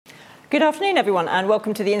Good afternoon, everyone, and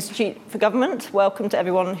welcome to the Institute for Government. Welcome to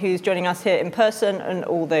everyone who's joining us here in person and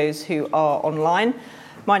all those who are online.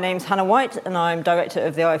 My name's Hannah White, and I'm Director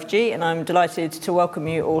of the IFG, and I'm delighted to welcome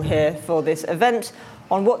you all here for this event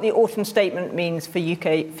on what the Autumn Statement means for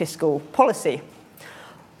UK fiscal policy.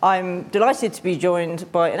 I'm delighted to be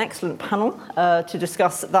joined by an excellent panel to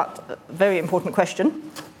discuss that very important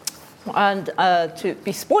question, and to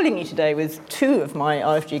be spoiling you today with two of my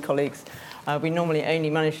IFG colleagues. We normally only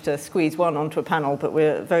manage to squeeze one onto a panel, but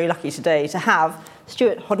we're very lucky today to have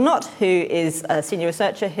Stuart Hoddinott, who is a senior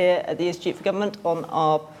researcher here at the Institute for Government on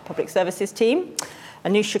our public services team,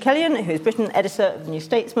 Anoosh Chakelian, who is Britain editor of the New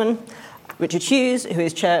Statesman, Richard Hughes, who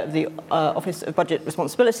is chair of the Office of Budget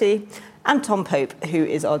Responsibility, and Tom Pope, who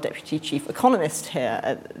is our deputy chief economist here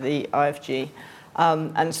at the IFG.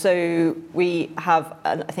 And so we have,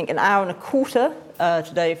 I think, an hour and a quarter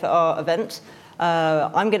today for our event.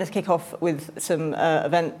 I'm going to kick off with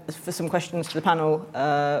some questions to the panel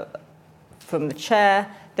from the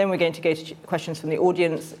chair. Then we're going to go to questions from the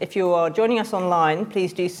audience. If you are joining us online,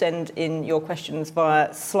 please do send in your questions via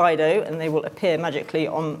Slido, and they will appear magically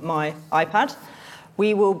on my iPad.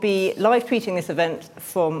 We will be live tweeting this event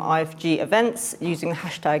from IFG Events using the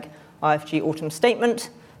hashtag IFG Autumn Statement,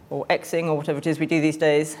 or Xing, or whatever it is we do these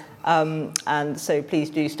days. And so please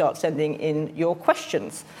do start sending in your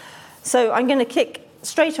questions. So I'm going to kick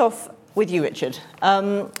straight off with you, Richard.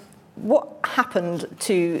 What happened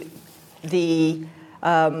to the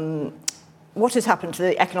what has happened to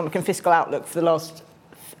the economic and fiscal outlook for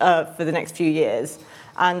the next few years,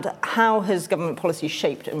 and how has government policy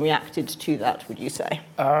shaped and reacted to that? Would you say?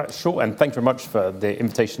 Sure, and thanks very much for the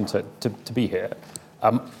invitation to be here.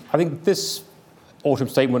 I think this autumn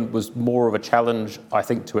statement was more of a challenge, I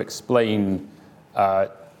think, to explain.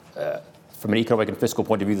 From an economic and fiscal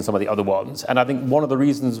point of view than some of the other ones. And I think one of the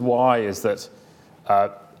reasons why is that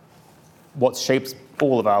what shapes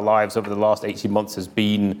all of our lives over the last 18 months has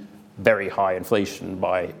been very high inflation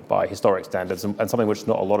by historic standards, and something which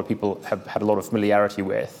not a lot of people have had a lot of familiarity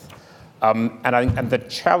with. And the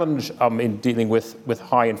challenge in dealing with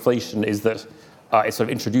high inflation is that it sort of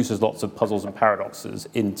introduces lots of puzzles and paradoxes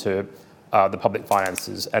into the public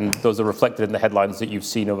finances, and those are reflected in the headlines that you've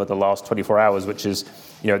seen over the last 24 hours, which is,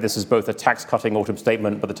 this is both a tax-cutting autumn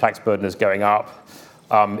statement, but the tax burden is going up.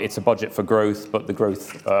 It's a budget for growth, but the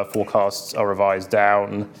growth forecasts are revised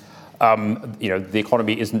down. The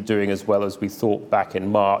economy isn't doing as well as we thought back in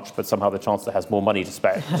March, but somehow the chancellor has more money to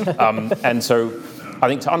spend. And so I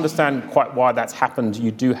think to understand quite why that's happened,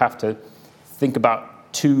 you do have to think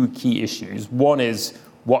about two key issues. One is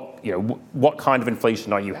what kind of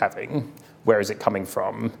inflation are you having? Where is it coming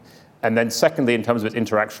from? And then secondly, in terms of its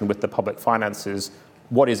interaction with the public finances,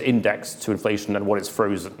 what is indexed to inflation and what is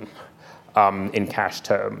frozen in cash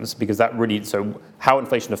terms? Because that really, so how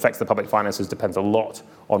inflation affects the public finances depends a lot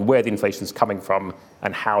on where the inflation is coming from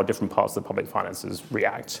and how different parts of the public finances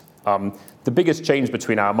react. The biggest change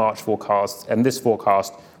between our March forecast and this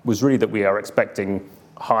forecast was really that we are expecting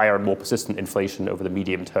higher and more persistent inflation over the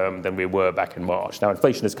medium term than we were back in March. Now,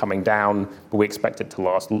 inflation is coming down, but we expect it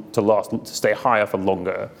to stay higher for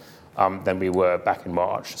longer than we were back in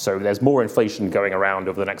March. So there's more inflation going around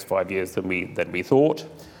over the next 5 years than we thought.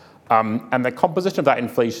 And the composition of that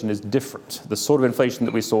inflation is different. The sort of inflation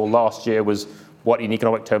that we saw last year was what in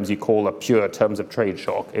economic terms you call a pure terms of trade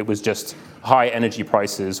shock. It was just high energy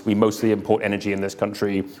prices. We mostly import energy in this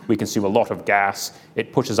country. We consume a lot of gas.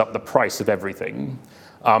 It pushes up the price of everything.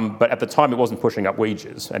 But at the time, it wasn't pushing up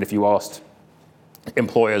wages. And if you asked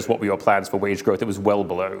employers what were your plans for wage growth, it was well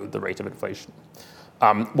below the rate of inflation.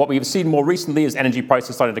 What we've seen more recently is energy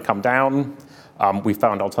prices starting to come down. We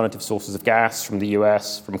found alternative sources of gas from the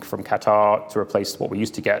US, from Qatar, to replace what we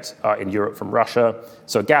used to get in Europe from Russia.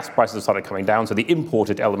 So gas prices have started coming down. So the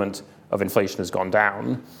imported element of inflation has gone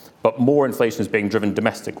down. But more inflation is being driven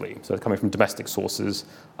domestically. So it's coming from domestic sources.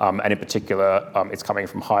 And in particular, it's coming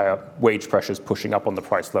from higher wage pressures pushing up on the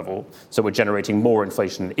price level. So we're generating more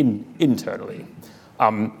inflation internally.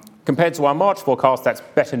 Compared to our March forecast, that's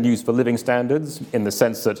better news for living standards in the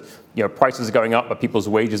sense that prices are going up, but people's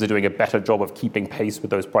wages are doing a better job of keeping pace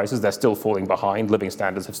with those prices. They're still falling behind. Living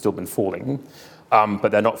standards have still been falling,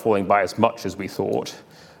 but they're not falling by as much as we thought.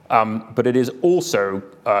 But it is also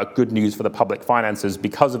good news for the public finances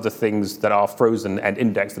because of the things that are frozen and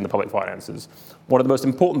indexed in the public finances. One of the most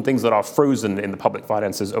important things that are frozen in the public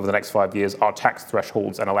finances over the next 5 years are tax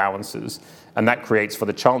thresholds and allowances. And that creates for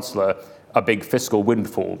the chancellor a big fiscal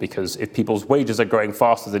windfall, because if people's wages are growing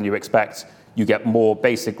faster than you expect, you get more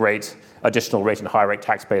basic rate, additional rate, and higher rate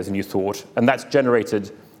taxpayers than you thought. And that's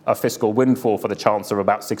generated a fiscal windfall for the Chancellor of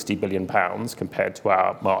about £60 billion compared to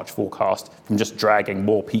our March forecast from just dragging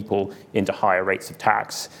more people into higher rates of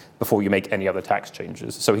tax before you make any other tax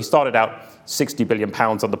changes. So he started out £60 billion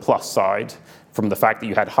on the plus side from the fact that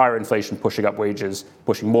you had higher inflation pushing up wages,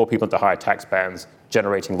 pushing more people into higher tax bands,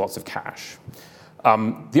 generating lots of cash.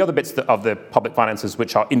 The other bits of the public finances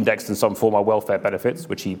which are indexed in some form are welfare benefits,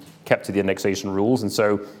 which he kept to the indexation rules. And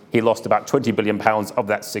so he lost about £20 billion of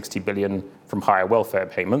that £60 billion from higher welfare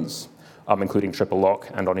payments, including triple lock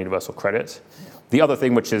and on universal credit. The other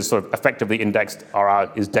thing which is sort of effectively indexed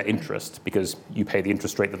is debt interest, because you pay the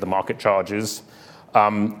interest rate that the market charges.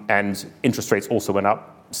 And interest rates also went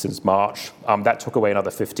up since March. That took away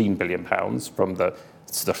another £15 billion from the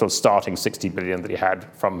sort of starting $60 billion that he had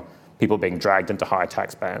from people being dragged into higher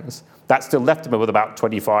tax bands. That still left him with about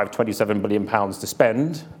 £27 billion to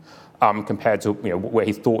spend, compared to where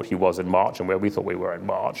he thought he was in March and where we thought we were in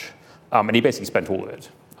March. And he basically spent all of it.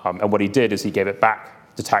 And what he did is he gave it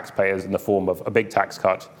back to taxpayers in the form of a big tax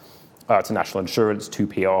cut to national insurance,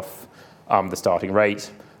 2p off the starting rate,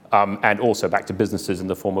 and also back to businesses in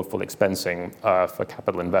the form of full expensing for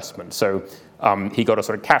capital investment. So he got a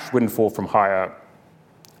sort of cash windfall from higher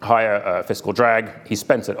fiscal drag. He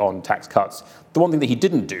spent it on tax cuts. The one thing that he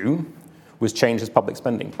didn't do was change his public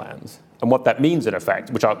spending plans. And what that means in effect,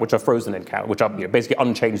 which are frozen in cash, which are basically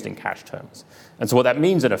unchanged in cash terms. And so what that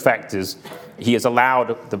means in effect is he has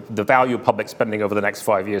allowed the value of public spending over the next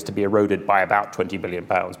 5 years to be eroded by about £20 billion,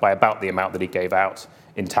 by about the amount that he gave out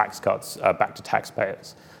in tax cuts back to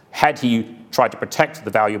taxpayers. Had he tried to protect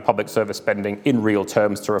the value of public service spending in real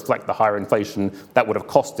terms to reflect the higher inflation, that would have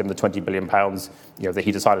cost him the £20 billion that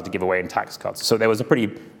he decided to give away in tax cuts. So there was a pretty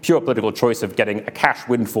pure political choice of getting a cash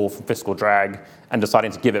windfall from fiscal drag and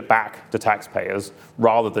deciding to give it back to taxpayers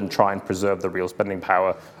rather than try and preserve the real spending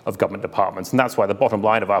power of government departments. And that's why the bottom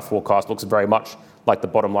line of our forecast looks very much like the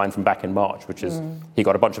bottom line from back in March, which is he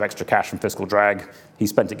got a bunch of extra cash from fiscal drag, he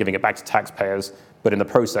spent it giving it back to taxpayers, but in the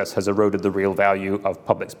process has eroded the real value of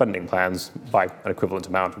public spending plans by an equivalent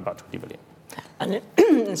amount of about 20 billion. And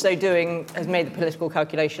in so doing has made the political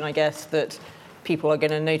calculation, I guess, that people are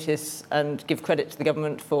going to notice and give credit to the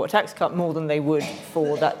government for a tax cut more than they would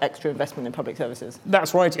for that extra investment in public services.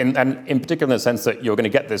 That's right, and in particular in the sense that you're going to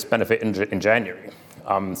get this benefit in January.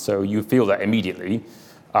 So you feel that immediately.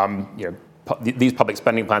 These public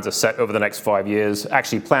spending plans are set over the next 5 years.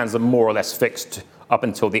 Actually, plans are more or less fixed up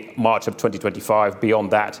until the March of 2025.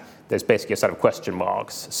 Beyond that, there's basically a set of question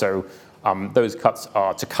marks. So those cuts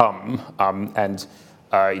are to come, and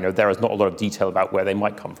there is not a lot of detail about where they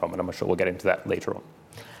might come from, and I'm sure we'll get into that later on.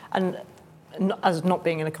 And as not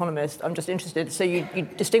being an economist, I'm just interested. So you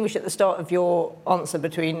distinguish at the start of your answer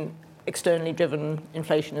between externally driven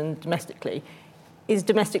inflation and domestically. Is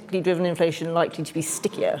domestically driven inflation likely to be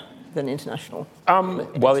stickier than international?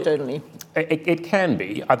 Well, externally? It can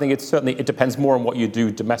be. I think it depends more on what you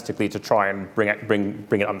do domestically to try and bring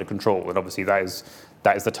it under control. And obviously that is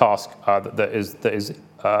the task that is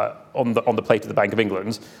on the plate of the Bank of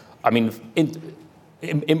England. I mean,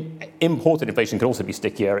 imported inflation can also be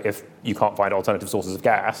stickier if you can't find alternative sources of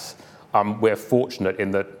gas. We're fortunate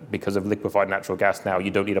in that because of liquefied natural gas now,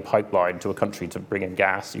 you don't need a pipeline to a country to bring in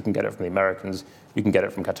gas. You can get it from the Americans, you can get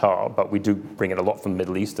it from Qatar, but we do bring in a lot from the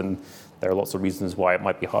Middle East, and there are lots of reasons why it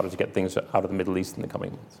might be harder to get things out of the Middle East in the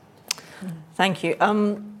coming months. Thank you.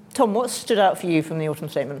 Tom, what stood out for you from the autumn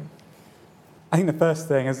statement? I think the first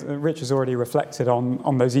thing, as Rich has already reflected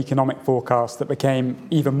on those economic forecasts that became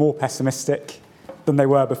even more pessimistic than they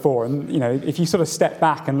were before. And, if you sort of step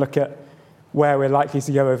back and look at where we're likely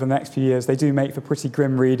to go over the next few years, they do make for pretty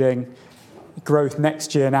grim reading. Growth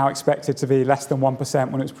next year now expected to be less than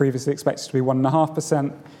 1% when it was previously expected to be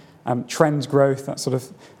 1.5%. Trends growth, that sort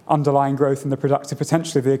of underlying growth in the productive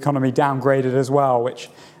potential of the economy downgraded as well, which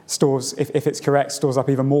stores, if it's correct, stores up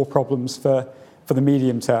even more problems for the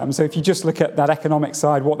medium term. So if you just look at that economic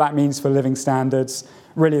side, what that means for living standards,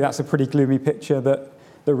 really that's a pretty gloomy picture that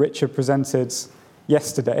Richard presented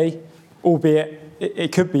yesterday, albeit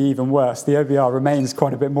it could be even worse. The OBR remains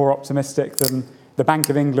quite a bit more optimistic than the Bank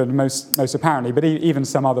of England, most apparently, but even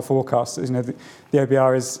some other forecasters. The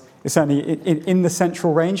OBR is certainly in the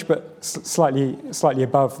central range, but slightly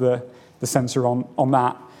above the centre on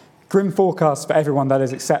that. Grim forecast for everyone, that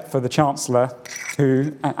is, except for the Chancellor,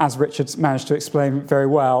 who, as Richard managed to explain very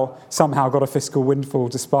well, somehow got a fiscal windfall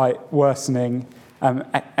despite worsening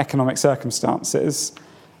economic circumstances.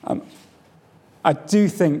 I do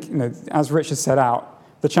think, as Richard set out,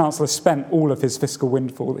 the Chancellor spent all of his fiscal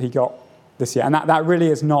windfall that he got this year. And that really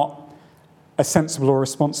is not a sensible or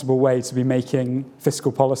responsible way to be making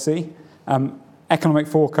fiscal policy. Economic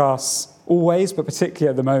forecasts always, but particularly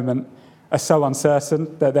at the moment, are so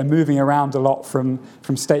uncertain that they're moving around a lot from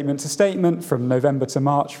statement to statement, from November to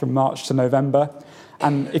March, from March to November.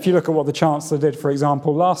 And if you look at what the Chancellor did, for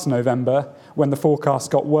example, last November, when the forecast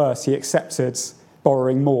got worse, he accepted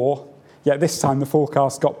borrowing more. Yet this time the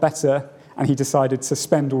forecast got better and he decided to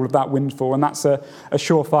spend all of that windfall. And that's a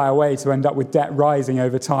surefire way to end up with debt rising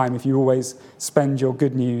over time if you always spend your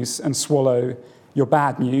good news and swallow your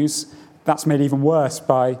bad news. That's made even worse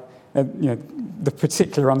by the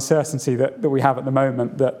particular uncertainty that we have at the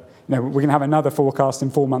moment, that we're going to have another forecast in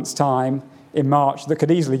 4 months' time in March that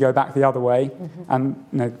could easily go back the other way. Mm-hmm. And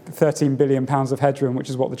 £13 billion of headroom, which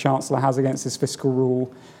is what the Chancellor has against his fiscal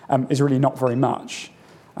rule, is really not very much.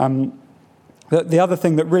 The other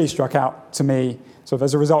thing that really struck out to me, sort of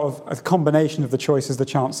as a result of a combination of the choices the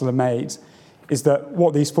Chancellor made, is that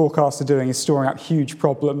what these forecasts are doing is storing up huge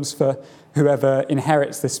problems for whoever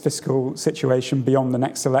inherits this fiscal situation beyond the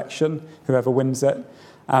next election, whoever wins it.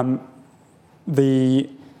 The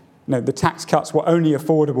tax cuts were only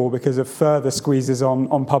affordable because of further squeezes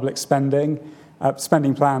on public spending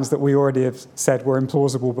plans that we already have said were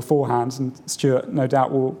implausible beforehand, and Stuart, no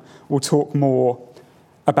doubt, will talk more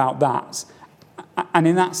about that. And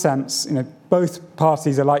in that sense, both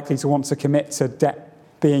parties are likely to want to commit to debt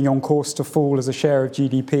being on course to fall as a share of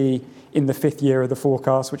GDP in the fifth year of the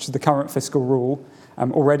forecast, which is the current fiscal rule,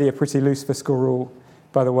 already a pretty loose fiscal rule,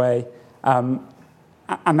 by the way. And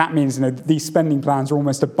that means these spending plans are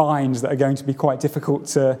almost a bind that are going to be quite difficult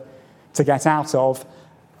to get out of.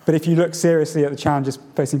 But if you look seriously at the challenges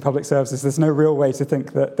facing public services, there's no real way to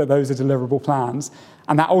think that those are deliverable plans.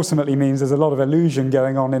 And that ultimately means there's a lot of illusion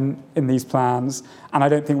going on in these plans. And I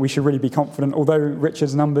don't think we should really be confident. Although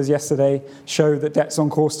Richard's numbers yesterday show that debt's on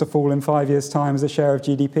course to fall in 5 years' time as a share of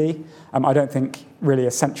GDP, I don't think really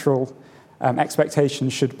a central expectation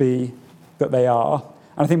should be that they are.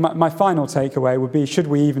 And I think my final takeaway would be, should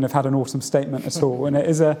we even have had an autumn statement at all? And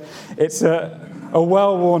it's a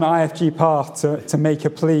well-worn IFG path to make a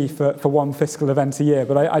plea for one fiscal event a year.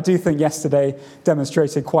 But I do think yesterday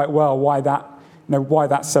demonstrated quite well why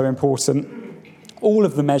that's so important. All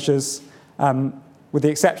of the measures, with the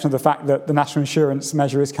exception of the fact that the national insurance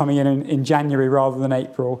measure is coming in January rather than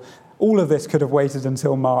April, all of this could have waited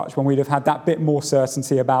until March, when we'd have had that bit more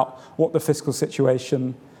certainty about what the fiscal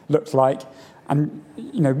situation looked like. And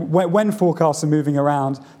when forecasts are moving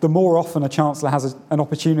around, the more often a Chancellor has an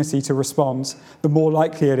opportunity to respond, the more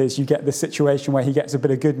likely it is you get this situation where he gets a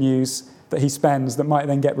bit of good news that he spends that might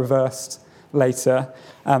then get reversed later.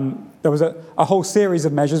 There was a whole series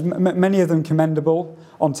of measures, many of them commendable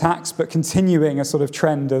on tax, but continuing a sort of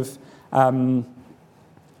trend of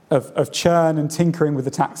churn and tinkering with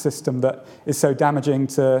the tax system that is so damaging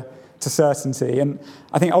to certainty. And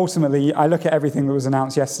I think ultimately I look at everything that was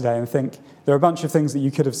announced yesterday and think there are a bunch of things that you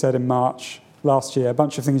could have said in March last year, a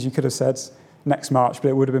bunch of things you could have said next March, but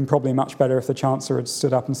it would have been probably much better if the Chancellor had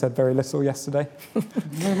stood up and said very little yesterday.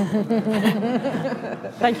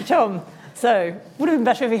 Thank you, Tom. So, would have been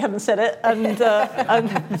better if he hadn't said it. And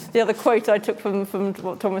the other quote I took from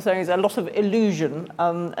what Tom was saying is a lot of illusion.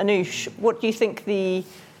 Anoosh, what do you think the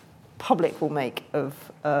public will make of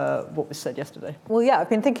what was said yesterday? Well, yeah, I've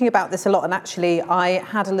been thinking about this a lot, and actually I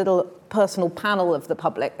had a little personal panel of the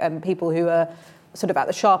public and people who are sort of at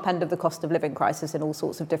the sharp end of the cost of living crisis in all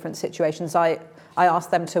sorts of different situations. I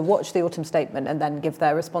asked them to watch the autumn statement and then give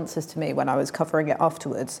their responses to me when I was covering it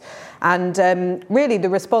afterwards. And really the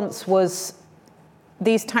response was,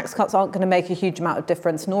 these tax cuts aren't going to make a huge amount of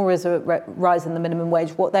difference, nor is a rise in the minimum wage.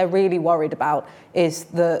 What they're really worried about is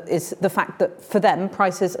the fact that for them,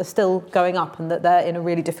 prices are still going up and that they're in a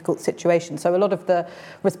really difficult situation. So a lot of the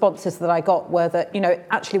responses that I got were that,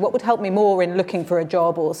 actually what would help me more in looking for a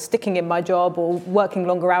job or sticking in my job or working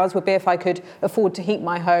longer hours would be if I could afford to heat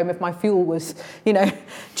my home, if my fuel was,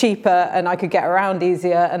 cheaper and I could get around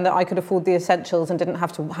easier, and that I could afford the essentials and didn't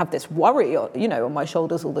have to have this worry, on my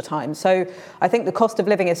shoulders all the time. So I think the cost of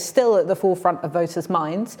living is still at the forefront of voters'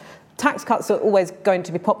 minds. Tax cuts are always going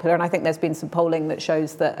to be popular, and I think there's been some polling that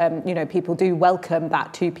shows that people do welcome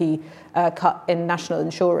that 2p cut in national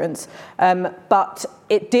insurance. But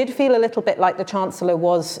it did feel a little bit like the Chancellor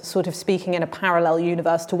was sort of speaking in a parallel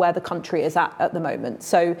universe to where the country is at the moment.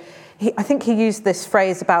 So I think he used this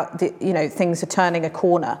phrase about things are turning a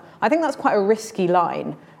corner. I think that's quite a risky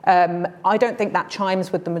line. I don't think that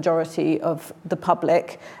chimes with the majority of the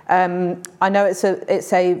public. I know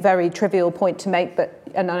it's a very trivial point to make, but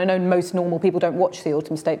and I know most normal people don't watch the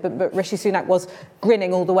autumn statement, but Rishi Sunak was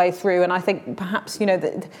grinning all the way through, and I think perhaps,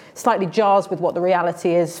 that slightly jars with what the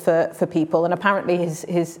reality is for people. And apparently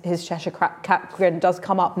his Cheshire Cat grin does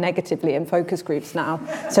come up negatively in focus groups now.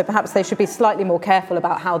 So perhaps they should be slightly more careful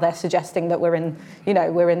about how they're suggesting that we're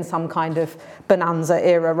in some kind of bonanza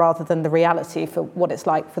era rather than the reality for what it's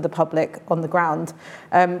like for the public on the ground.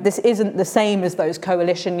 This isn't the same as those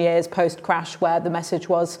coalition years post-crash where the message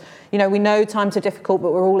was, we know times are difficult,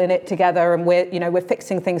 but we're all in it together and we're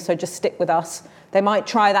fixing things, so just stick with us. They might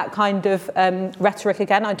try that kind of rhetoric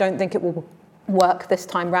again. I don't think it will work this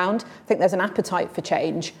time round. I think there's an appetite for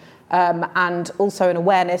change. And also an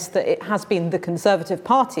awareness that it has been the Conservative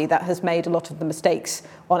Party that has made a lot of the mistakes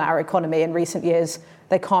on our economy in recent years.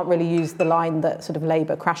 They can't really use the line that sort of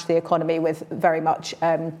Labour crashed the economy with very much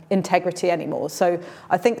integrity anymore. So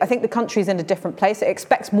I think the country's in a different place. It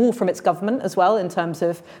expects more from its government as well in terms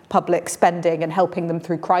of public spending and helping them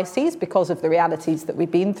through crises because of the realities that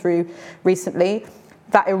we've been through recently.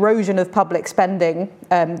 That erosion of public spending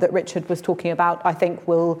that Richard was talking about, I think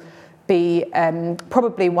will be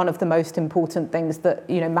probably one of the most important things that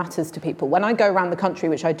matters to people. When I go around the country,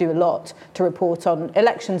 which I do a lot, to report on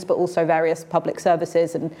elections, but also various public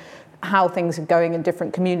services and how things are going in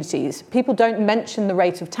different communities, people don't mention the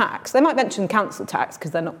rate of tax. They might mention council tax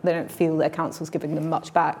because they don't feel their council's giving them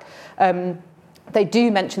much back. They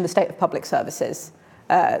do mention the state of public services,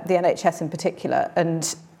 the NHS in particular,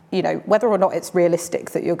 and whether or not it's realistic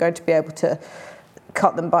that you're going to be able to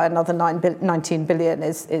cut them by another 19 billion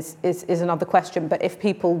is another question. But if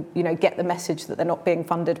people, get the message that they're not being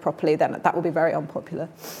funded properly, then that will be very unpopular.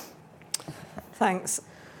 Thanks.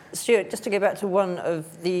 Stuart, just to go back to one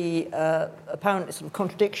of the apparent sort of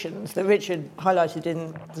contradictions that Richard highlighted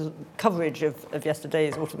in the coverage of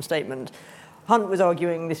yesterday's autumn statement, Hunt was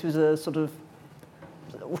arguing this was a sort of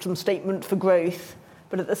autumn statement for growth,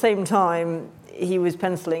 but at the same time, he was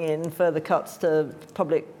penciling in further cuts to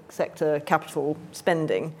public sector capital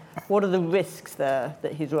spending. What are the risks there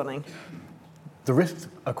that he's running? The risks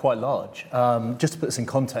are quite large. Just to put this in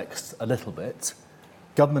context a little bit,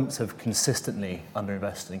 governments have consistently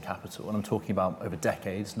underinvested in capital, and I'm talking about over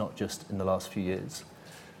decades, not just in the last few years.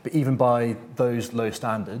 But even by those low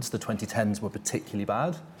standards, the 2010s were particularly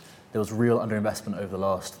bad. There was real underinvestment over the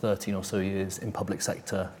last 13 or so years in public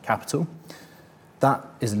sector capital. That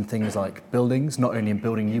is in things like buildings, not only in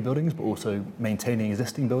building new buildings, but also maintaining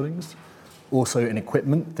existing buildings. Also in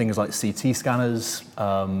equipment, things like CT scanners,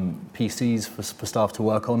 PCs for staff to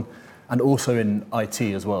work on, and also in IT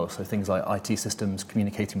as well, so things like IT systems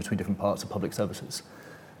communicating between different parts of public services.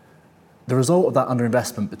 The result of that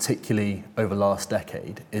underinvestment, particularly over the last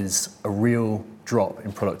decade, is a real drop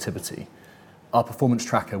in productivity. Our performance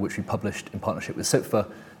tracker, which we published in partnership with SIPFA,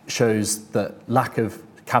 shows that lack of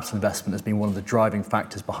capital investment has been one of the driving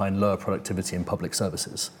factors behind lower productivity in public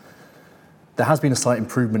services. There has been a slight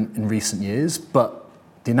improvement in recent years, but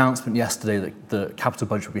the announcement yesterday that the capital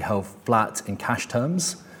budget will be held flat in cash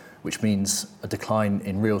terms, which means a decline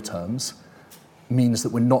in real terms, means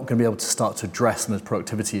that we're not going to be able to start to address some of those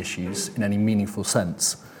productivity issues in any meaningful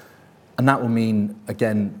sense. And that will mean,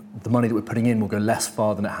 again, the money that we're putting in will go less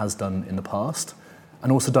far than it has done in the past,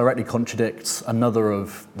 and also directly contradicts another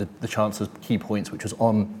of the Chancellor's key points, which was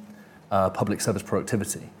on public service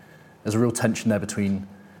productivity. There's a real tension there between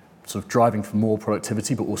sort of driving for more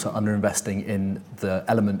productivity, but also underinvesting in the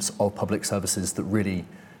elements of public services that really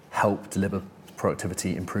help deliver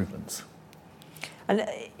productivity improvements. And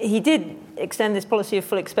he did extend this policy of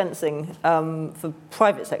full expensing for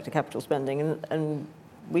private sector capital spending, and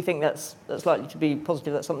we think that's likely to be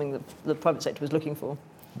positive. That's something that the private sector was looking for.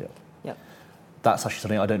 Yeah. Yeah. That's actually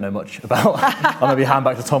something I don't know much about. I'll maybe hand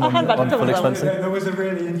back to Tom on full expensing. There was a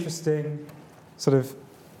really interesting sort of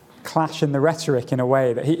clash in the rhetoric in a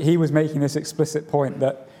way that he was making this explicit point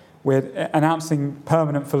that we're announcing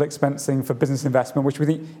permanent full expensing for business investment, which we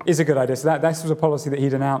think is a good idea. So this was a policy that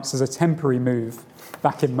he'd announced as a temporary move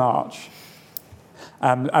back in March,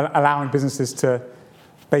 allowing businesses to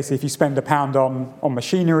basically, if you spend £1 on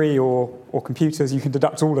machinery or computers, you can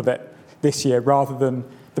deduct all of it this year rather than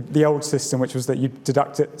the old system, which was that you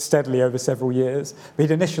deduct it steadily over several years. But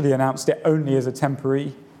he'd initially announced it only as a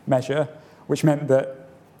temporary measure, which meant that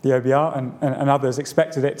the OBR and others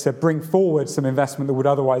expected it to bring forward some investment that would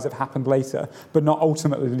otherwise have happened later, but not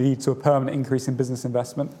ultimately lead to a permanent increase in business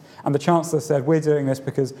investment. And the Chancellor said, we're doing this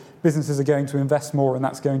because businesses are going to invest more and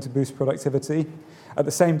that's going to boost productivity. At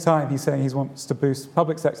the same time, he's saying he wants to boost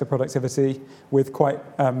public sector productivity with quite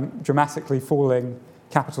dramatically falling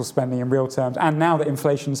capital spending in real terms. And now that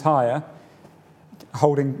inflation's higher,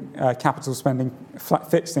 holding capital spending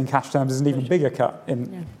fixed in cash terms is an even bigger cut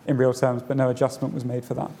in real terms, but no adjustment was made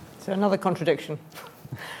for that. So another contradiction.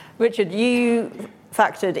 Richard, you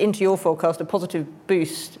factored into your forecast a positive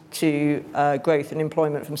boost to growth and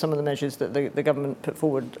employment from some of the measures that the government put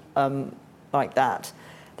forward like that.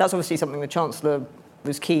 That's obviously something the Chancellor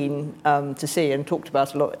was keen to see and talked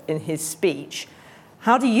about a lot in his speech.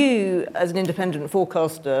 How do you, as an independent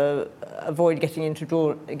forecaster, avoid getting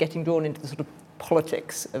drawn into the sort of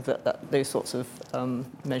politics of those sorts of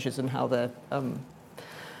measures and how they're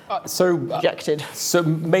projected? So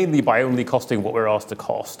mainly by only costing what we're asked to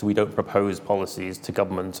cost. We don't propose policies to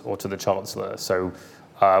government or to the Chancellor. So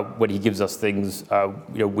when he gives us things,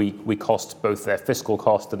 we cost both their fiscal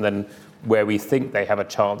cost and then where we think they have a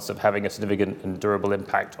chance of having a significant and durable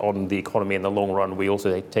impact on the economy in the long run, we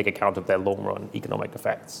also take account of their long-run economic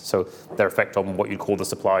effects. So their effect on what you'd call the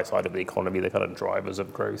supply side of the economy, the kind of drivers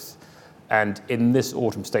of growth. And in this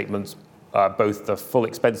autumn statement, both the full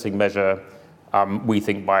expensing measure, we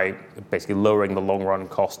think by basically lowering the long-run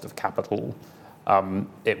cost of capital,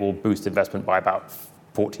 it will boost investment by about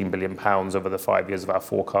 £14 billion over the 5 years of our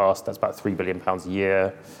forecast. That's about £3 billion a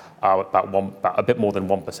year, about a bit more than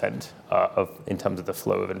 1% in terms of the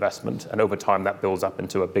flow of investment. And over time, that builds up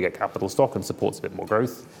into a bigger capital stock and supports a bit more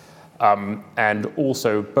growth. And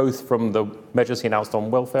also, both from the measures he announced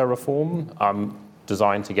on welfare reform,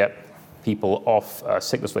 designed to get people off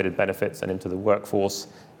sickness-related benefits and into the workforce,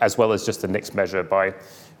 as well as just the next measure by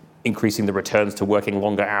increasing the returns to working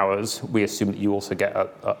longer hours, we assume that you also get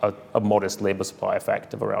a modest labour supply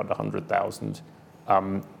effect of around 100,000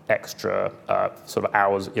 extra sort of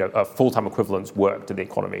hours, full-time equivalents worked in the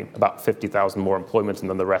economy, about 50,000 more employment, and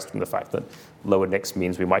then the rest from the fact that lower NICs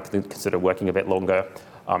means we might consider working a bit longer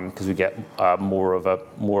because we get more of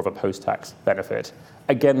a post-tax benefit.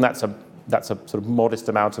 Again, that's a sort of modest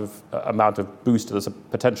amount of boost to the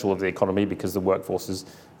potential of the economy because the workforce is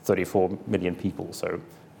 34 million people. So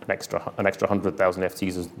an extra 100,000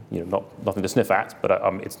 FTEs is nothing to sniff at, but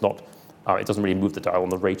it's not. It doesn't really move the dial on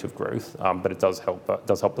the rate of growth, but it does help.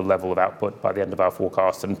 The level of output by the end of our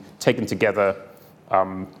forecast. And taken together,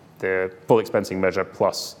 the full expensing measure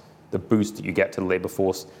plus the boost that you get to the labour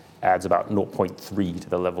force adds about 0.3 to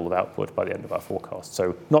the level of output by the end of our forecast.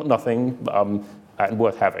 So not nothing. And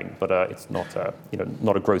worth having, but it's not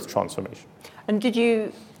a growth transformation. And did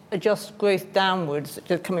you adjust growth downwards,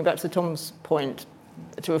 just coming back to Tom's point,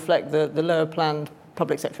 to reflect the lower planned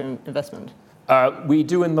public sector investment? We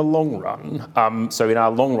do in the long run. So in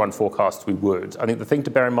our long run forecast, we would. I think the thing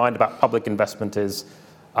to bear in mind about public investment is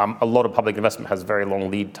a lot of public investment has very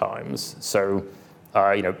long lead times. So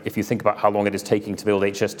if you think about how long it is taking to build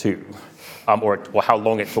HS2, or how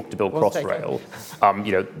long it took to build Crossrail,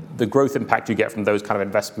 the growth impact you get from those kind of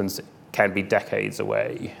investments can be decades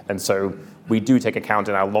away. And so we do take account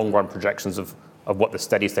in our long-run projections of what the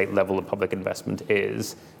steady-state level of public investment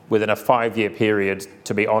is. Within a 5-year period,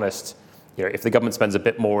 to be honest, if the government spends a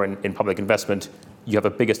bit more in public investment, you have a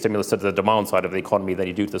bigger stimulus to the demand side of the economy than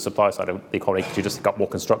you do to the supply side of the economy because you just got more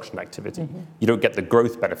construction activity. Mm-hmm. You don't get the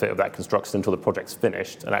growth benefit of that construction until the project's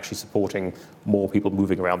finished and actually supporting more people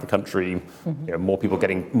moving around the country, mm-hmm. More people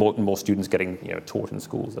getting, more students getting taught in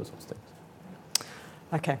schools, those sorts of things.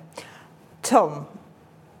 Okay. Tom,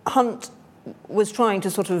 Hunt was trying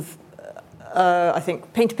to sort of, I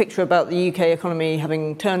think, paint a picture about the UK economy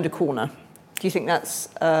having turned a corner. Do you think that's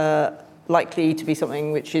likely to be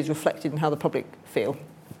something which is reflected in how the public feel?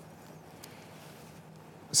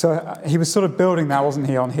 So he was sort of building that, wasn't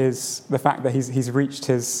he, on the fact that he's reached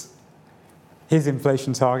his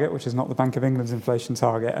inflation target, which is not the Bank of England's inflation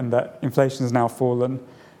target, and that inflation has now fallen.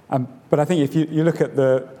 But I think if you look at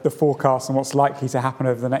the forecast and what's likely to happen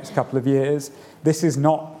over the next couple of years, this is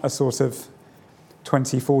not a sort of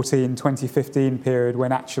 2014, 2015 period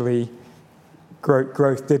when actually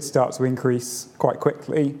growth did start to increase quite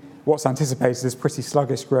quickly. What's anticipated is pretty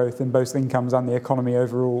sluggish growth in both incomes and the economy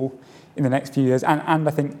overall in the next few years. And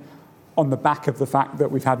I think on the back of the fact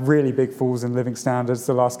that we've had really big falls in living standards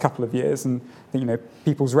the last couple of years, and I think,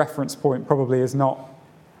 people's reference point probably is not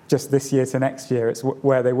just this year to next year, it's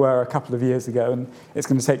where they were a couple of years ago, and it's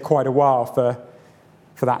going to take quite a while for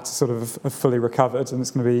that to sort of have fully recovered, and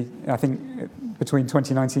it's going to be, I think, between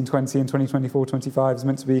 2019-20 and 2024-25 is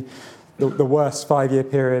meant to be the worst 5-year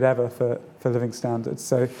period ever for living standards.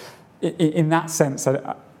 So in that sense,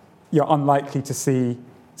 you're unlikely to see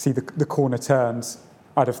the corner turns,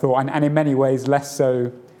 I'd have thought, and in many ways less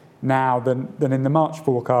so now than in the March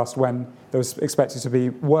forecast when there was expected to be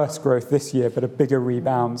worse growth this year but a bigger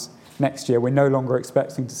rebound next year. We're no longer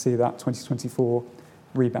expecting to see that 2024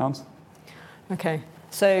 rebound. Okay.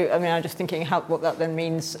 So, I mean, I'm just thinking what that then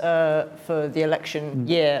means for the election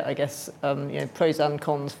year, I guess, pros and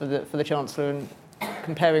cons for the Chancellor, and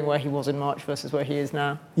comparing where he was in March versus where he is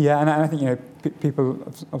now. Yeah, and I think people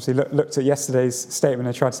obviously looked at yesterday's statement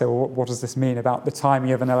and tried to say, well, what does this mean about the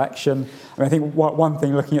timing of an election? I think one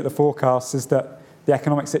thing looking at the forecasts is that the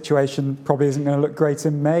economic situation probably isn't going to look great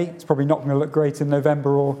in May. It's probably not going to look great in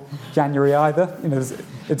November or January either.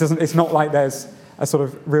 It's not like there's a sort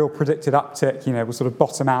of real predicted uptick. We'll sort of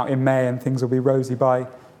bottom out in May and things will be rosy by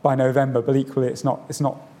November. But equally, it's not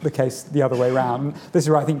the case the other way around. This is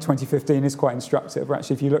where I think 2015 is quite instructive. Where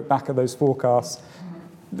actually, if you look back at those forecasts,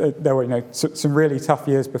 there were some really tough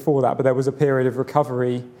years before that, but there was a period of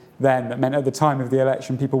recovery then that meant at the time of the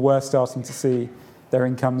election, people were starting to see their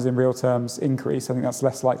incomes in real terms increase. I think that's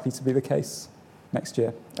less likely to be the case next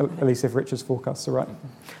year, at least if Richard's forecasts are right.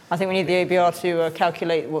 I think we need the ABR to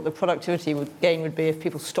calculate what the productivity gain would be if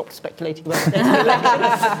people stopped speculating about the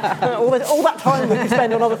election. all that time we could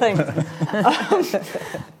spend on other things.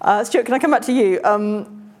 Stuart, can I come back to you?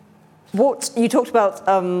 What you talked about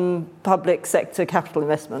public sector capital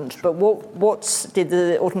investment, but what did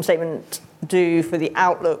the autumn statement do for the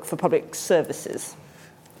outlook for public services?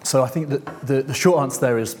 So I think that the short answer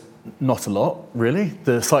there is not a lot, really.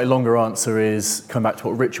 The slightly longer answer is, coming back to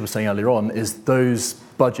what Richard was saying earlier on, is those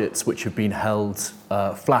budgets which have been held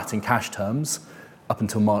flat in cash terms up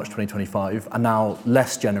until March 2025 are now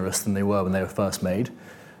less generous than they were when they were first made.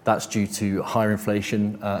 That's due to higher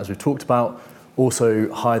inflation, as we've talked about,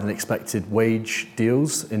 also higher than expected wage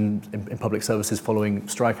deals in public services following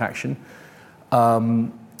strike action.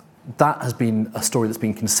 That has been a story that's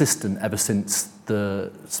been consistent ever since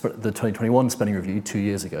the 2021 spending review 2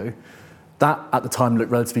 years ago. That, at the time,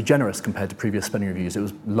 looked relatively generous compared to previous spending reviews. It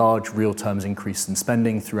was large real terms increase in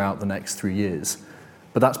spending throughout the next 3 years.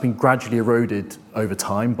 But that's been gradually eroded over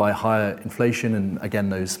time by higher inflation and, again,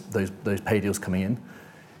 those pay deals coming in.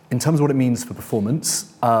 In terms of what it means for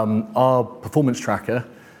performance, our performance tracker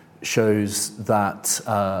shows that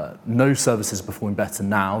no services are performing better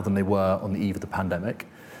now than they were on the eve of the pandemic,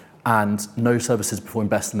 and no services are performing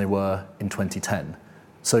better than they were in 2010.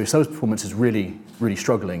 So service performance is really, really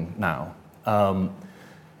struggling now.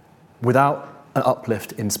 Without an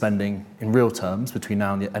uplift in spending in real terms between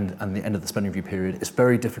now and the end of the spending review period, it's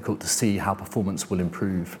very difficult to see how performance will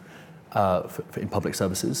improve in public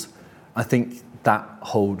services. I think that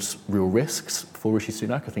holds real risks for Rishi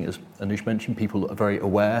Sunak. I think, as Anoosh mentioned, people are very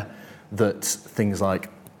aware that things like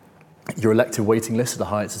your elective waiting list is the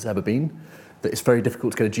highest it's ever been, that it's very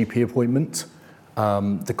difficult to get a GP appointment.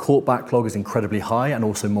 The court backlog is incredibly high and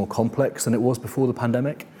also more complex than it was before the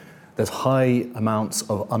pandemic. There's high amounts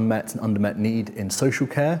of unmet and undermet need in social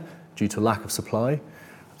care due to lack of supply.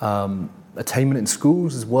 Attainment in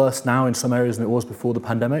schools is worse now in some areas than it was before the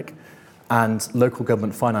pandemic. And local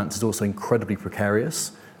government finance is also incredibly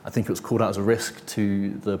precarious. I think it was called out as a risk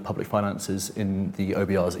to the public finances in the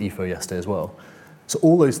OBR's EFO yesterday as well. So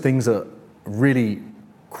all those things are really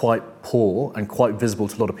quite poor and quite visible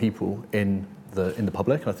to a lot of people in the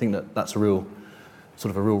public. And I think that that's a real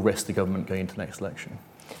risk to government going into the next election.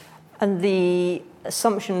 And the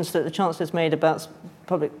assumptions that the Chancellor's made about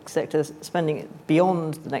public sector spending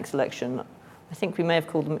beyond the next election, I think we may have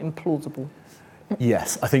called them implausible.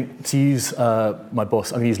 Yes, I think, to use my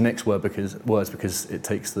boss, I'm going to use Nick's words because it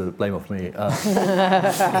takes the blame off me.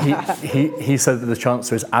 He said that the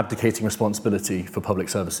Chancellor is abdicating responsibility for public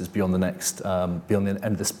services beyond the end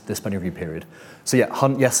of this spending review period. So yeah,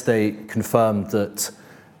 Hunt yesterday confirmed that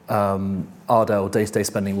Ardell day-to-day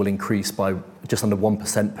spending will increase by just under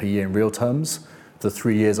 1% per year in real terms for the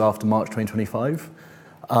 3 years after March 2025.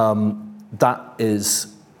 That is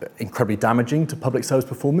incredibly damaging to public service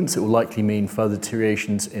performance. It will likely mean further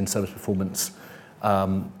deteriorations in service performance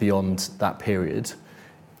beyond that period.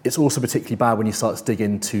 It's also particularly bad when you start to dig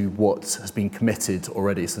into what has been committed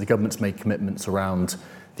already. So the government's made commitments around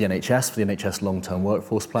the NHS for the NHS long-term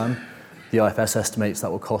workforce plan. The IFS estimates that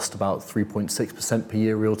will cost about 3.6% per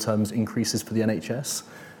year real terms increases for the NHS.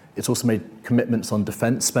 It's also made commitments on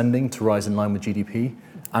defence spending to rise in line with GDP,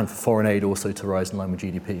 and for foreign aid also to rise in line with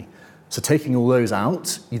GDP. So taking all those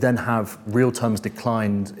out, you then have real-term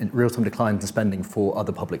declines in spending for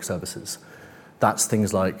other public services. That's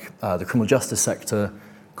things like the criminal justice sector,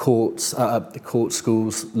 courts,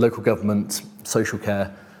 schools, local government, social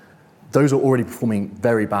care. Those are already performing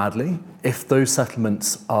very badly. If those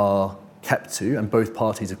settlements are kept to, and both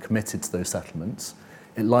parties have committed to those settlements,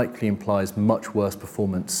 it likely implies much worse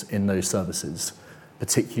performance in those services,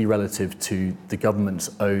 particularly relative to the government's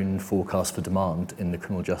own forecast for demand in the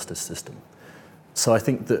criminal justice system. So I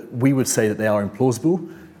think that we would say that they are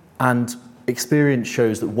implausible, and experience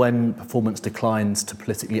shows that when performance declines to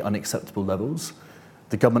politically unacceptable levels,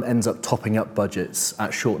 the government ends up topping up budgets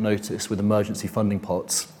at short notice with emergency funding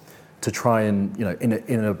pots to try and,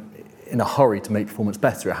 in a hurry to make performance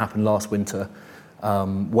better. It happened last winter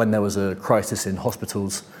when there was a crisis in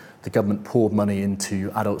hospitals. The government poured money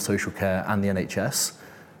into adult social care and the NHS.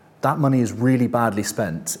 That money is really badly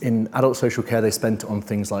spent. In adult social care, they spent it on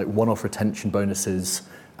things like one-off retention bonuses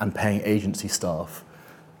and paying agency staff.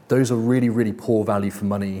 Those are really, really poor value for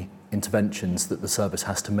money interventions that the service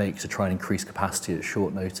has to make to try and increase capacity at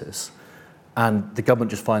short notice. And the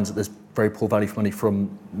government just finds that there's very poor value for money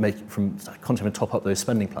from continuing to top up those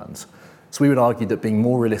spending plans. So we would argue that being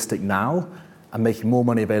more realistic now and making more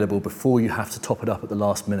money available before you have to top it up at the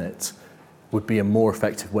last minute would be a more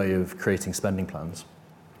effective way of creating spending plans.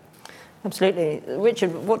 Absolutely.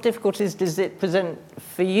 Richard, what difficulties does it present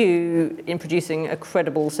for you in producing a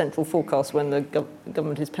credible central forecast when the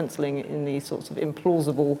government is penciling in these sorts of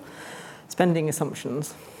implausible spending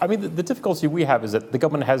assumptions? I mean, the difficulty we have is that the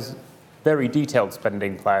government has very detailed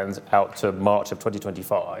spending plans out to March of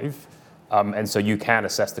 2025. And so you can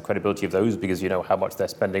assess the credibility of those because you know how much they're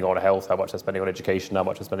spending on health, how much they're spending on education, how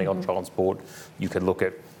much they're spending on transport. You can look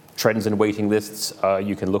at trends in waiting lists.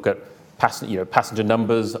 You can look at passenger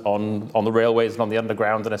numbers on the railways and on the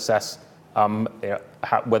underground and assess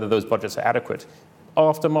whether those budgets are adequate.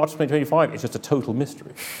 After March 2025, it's just a total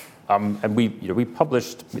mystery. And we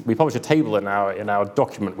published a table in our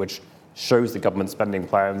document which shows the government spending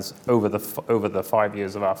plans over the 5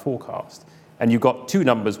 years of our forecast. And you've got two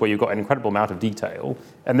numbers where you've got an incredible amount of detail,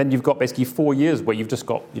 and then you've got basically 4 years where you've just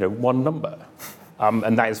got one number,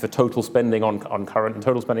 and that is for total spending on current and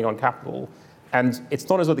total spending on capital. And it's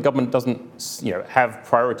not as though the government doesn't have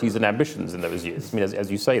priorities and ambitions in those years. I mean,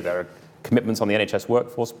 as you say, there are commitments on the NHS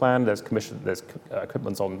workforce plan, there's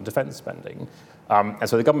commitments on defence spending. And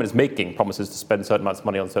so the government is making promises to spend certain amounts of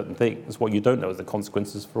money on certain things. What you don't know is the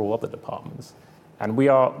consequences for all other departments. And we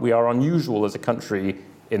are unusual as a country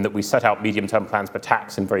in that we set out medium-term plans for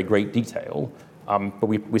tax in very great detail, but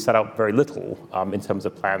we set out very little in terms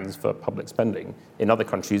of plans for public spending. In other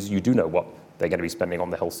countries, you do know what they're going to be spending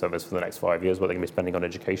on the health service for the next 5 years, what they're going to be spending on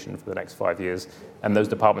education for the next 5 years, and those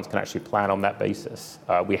departments can actually plan on that basis.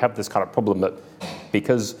 We have this kind of problem that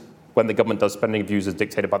because when the government does spending views is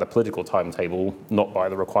dictated by the political timetable, not by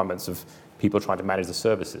the requirements of people trying to manage the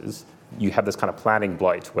services, you have this kind of planning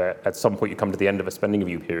blight where at some point you come to the end of a spending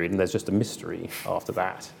review period and there's just a mystery after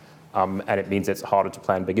that. And it means it's harder to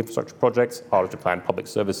plan big infrastructure projects, harder to plan public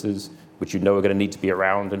services, which you know are going to need to be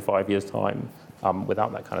around in 5 years' time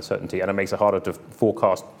without that kind of certainty. And it makes it harder to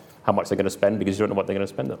forecast how much they're going to spend because you don't know what they're going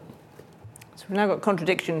to spend on. So we've now got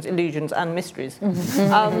contradictions, illusions and mysteries.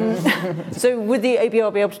 So would the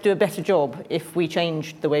ABR be able to do a better job if we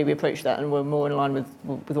changed the way we approach that and were more in line with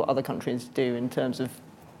what other countries do in terms of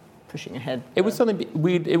pushing ahead? It would certainly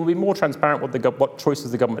be, it would be more transparent what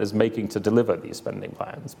choices the government is making to deliver these spending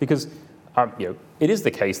plans. Because it is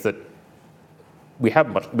the case that we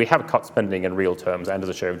have cut spending in real terms and as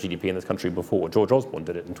a share of GDP in this country before. George Osborne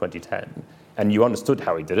did it in 2010. And you understood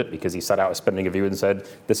how he did it because he set out a spending review and said,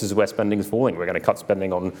 this is where spending is falling. We're going to cut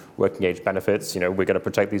spending on working age benefits. We're going to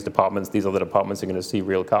protect these departments. These other departments are going to see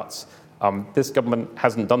real cuts. This government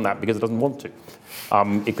hasn't done that because it doesn't want to.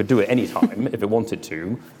 It could do it any time if it wanted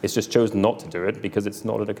to. It's just chosen not to do it because it's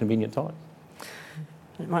not at a convenient time.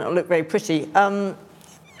 It might not look very pretty.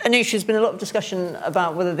 Anoosh, there's been a lot of discussion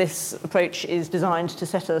about whether this approach is designed to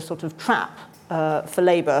set a sort of trap for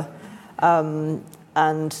Labour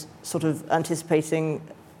and sort of anticipating,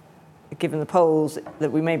 given the polls, that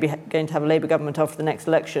we may be going to have a Labour government after the next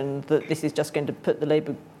election, that this is just going to put the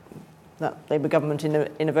Labour government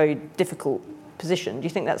in a very difficult position. Do you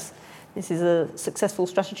think this is a successful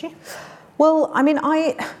strategy? Well, I mean,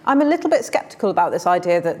 I'm a little bit sceptical about this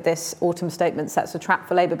idea that this autumn statement sets a trap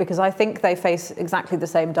for Labour because I think they face exactly the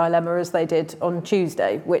same dilemma as they did on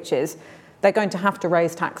Tuesday, which is they're going to have to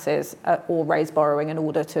raise taxes or raise borrowing in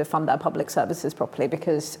order to fund their public services properly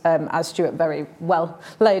because, as Stuart very well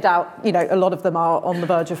laid out, a lot of them are on the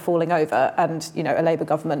verge of falling over and, a Labour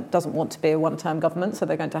government doesn't want to be a one-term government, so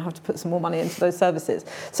they're going to have to put some more money into those services.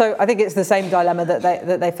 So I think it's the same dilemma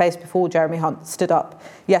that they faced before Jeremy Hunt stood up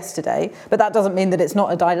yesterday, but that doesn't mean that it's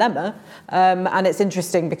not a dilemma. And it's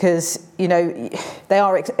interesting because, they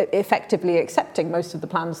are effectively accepting most of the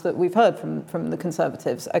plans that we've heard from the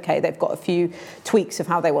Conservatives. Okay, they've got a few tweaks of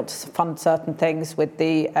how they want to fund certain things with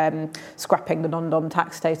the scrapping the non-dom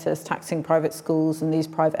tax status, taxing private schools and these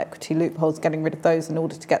private equity loopholes, getting rid of those in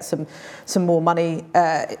order to get some more money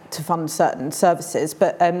to fund certain services.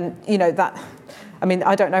 But, that I mean,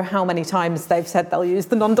 I don't know how many times they've said they'll use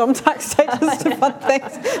the non-dom tax status to fund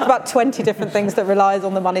things. About 20 different things that relies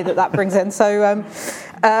on the money that brings in. So,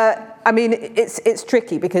 I mean, it's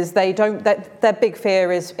tricky because they don't. Their big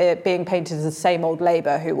fear is it being painted as the same old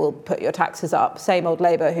Labour who will put your taxes up, same old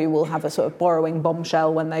Labour who will have a sort of borrowing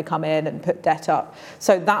bombshell when they come in and put debt up.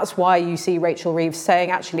 So that's why you see Rachel Reeves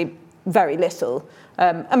saying actually very little.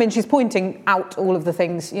 I mean, she's pointing out all of the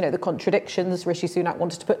things, the contradictions. Rishi Sunak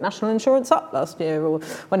wanted to put national insurance up last year, or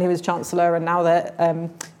when he was chancellor, and now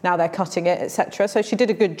they're cutting it, etc. So she did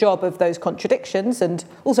a good job of those contradictions and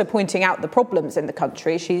also pointing out the problems in the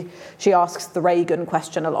country. She asks the Reagan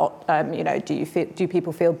question a lot. Do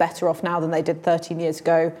people feel better off now than they did 13 years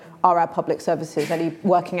ago? Are our public services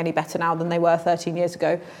working any better now than they were 13 years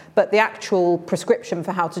ago? But the actual prescription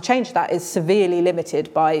for how to change that is severely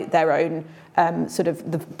limited by their own sort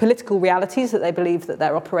of the political realities that they believe that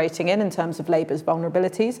they're operating in terms of Labour's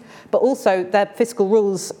vulnerabilities. But also their fiscal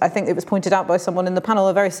rules, I think it was pointed out by someone in the panel,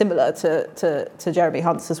 are very similar to Jeremy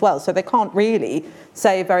Hunt's as well. So they can't really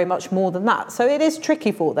say very much more than that. So it is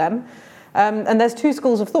tricky for them. And there's two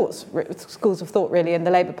schools of thought really in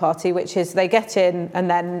the Labour Party, which is they get in and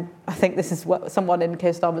then, I think this is what someone in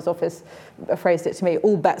Keir Starmer's office phrased it to me,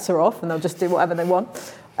 all bets are off and they'll just do whatever they want,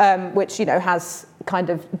 which, has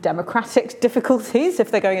kind of democratic difficulties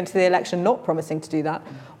if they're going into the election not promising to do that.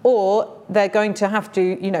 Or they're going to have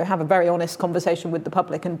to, have a very honest conversation with the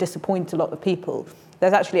public and disappoint a lot of people.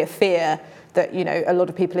 There's actually a fear that, a lot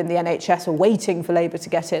of people in the NHS are waiting for Labour to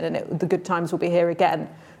get in and the good times will be here again.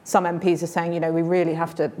 Some MPs are saying, we really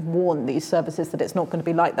have to warn these services that it's not going to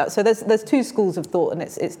be like that. So there's two schools of thought, and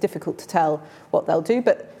it's difficult to tell what they'll do.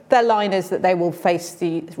 But their line is that they will face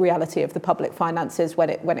the reality of the public finances when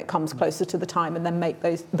it comes closer to the time, and then make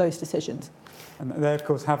those decisions. And they, of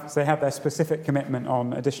course, have their specific commitment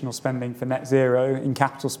on additional spending for net zero in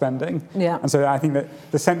capital spending. Yeah. And so I think that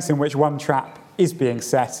the sense in which one trap is being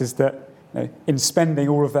set is that in spending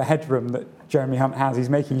all of the headroom that Jeremy Hunt has, he's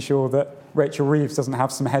making sure that Rachel Reeves doesn't have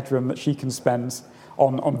some headroom that she can spend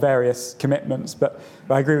on various commitments. But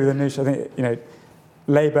I agree with Anoosh. I think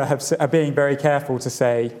Labour are being very careful to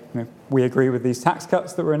say we agree with these tax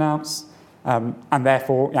cuts that were announced, and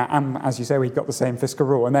therefore, and as you say, we've got the same fiscal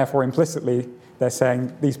rule, and therefore implicitly they're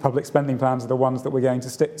saying these public spending plans are the ones that we're going to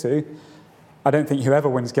stick to. I don't think whoever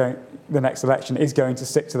wins the next election is going to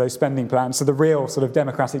stick to those spending plans. So the real sort of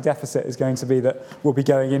democratic deficit is going to be that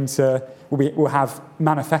we'll have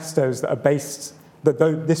manifestos that are based, that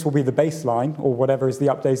this will be the baseline, or whatever is the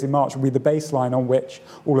updates in March will be the baseline on which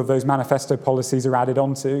all of those manifesto policies are added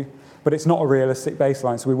onto. But it's not a realistic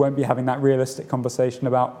baseline, so we won't be having that realistic conversation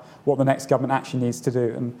about what the next government actually needs to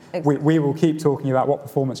do. And exactly. we will keep talking about what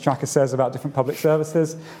Performance Tracker says about different public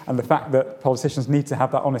services and the fact that politicians need to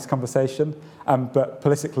have that honest conversation. But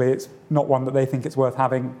politically, it's not one that they think it's worth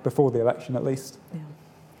having before the election, at least. Yeah.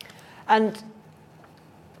 And,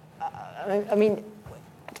 I mean,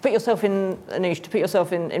 to put yourself in,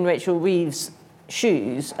 Anoosh, in Rachel Reeves'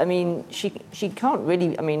 shoes, I mean, she can't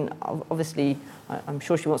really, I mean, obviously, I'm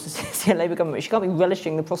sure she wants to see a Labour government, but she can't be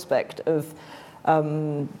relishing the prospect of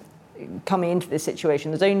coming into this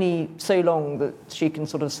situation. There's only so long that she can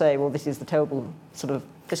sort of say, well, this is the terrible sort of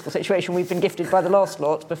fiscal situation we've been gifted by the last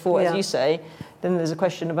lot before, as you say. Then there's a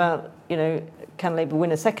question about, can Labour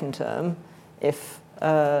win a second term if,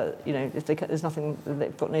 there's nothing,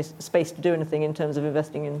 they've got no space to do anything in terms of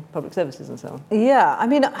investing in public services and so on. Yeah, I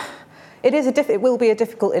mean, it will be a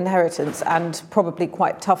difficult inheritance and probably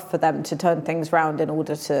quite tough for them to turn things around in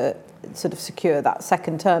order to sort of secure that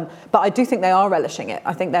second term. But I do think they are relishing it.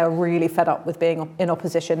 I think they're really fed up with being in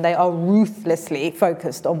opposition. They are ruthlessly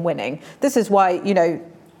focused on winning. This is why,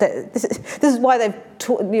 this is why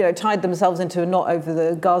they've tied themselves into a knot over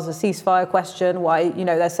the Gaza ceasefire question, why,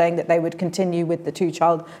 they're saying that they would continue with the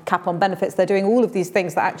two-child cap on benefits. They're doing all of these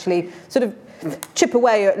things that actually sort of chip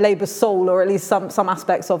away at Labour's soul, or at least some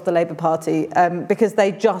aspects of the Labour Party, because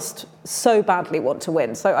they just so badly want to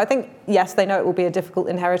win. So I think, yes, they know it will be a difficult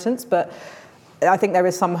inheritance, but I think there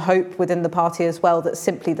is some hope within the party as well that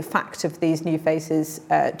simply the fact of these new faces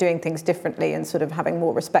doing things differently and sort of having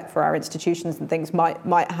more respect for our institutions and things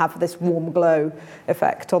might have this warm glow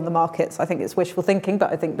effect on the markets. I think it's wishful thinking,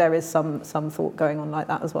 but I think there is some thought going on like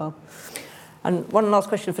that as well. And one last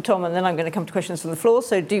question for Tom, and then I'm going to come to questions from the floor,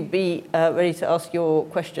 so do be ready to ask your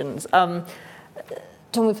questions.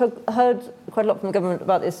 Tom, we've heard quite a lot from the government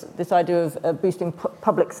about this idea of boosting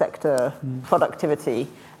public sector productivity.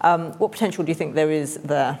 What potential do you think there is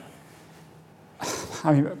there?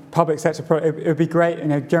 I mean, public sector, it would be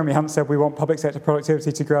great. Jeremy Hunt said we want public sector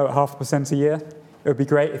productivity to grow at 0.5% a year. It would be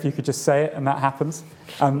great if you could just say it and that happens.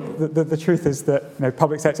 The truth is that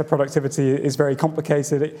public sector productivity is very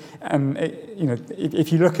complicated,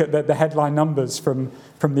 if you look at the headline numbers from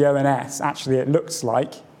the ONS, actually it looks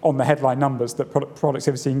like on the headline numbers that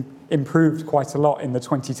productivity improved quite a lot in the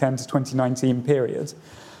 2010 to 2019 period.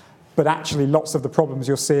 But actually, lots of the problems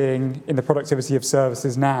you're seeing in the productivity of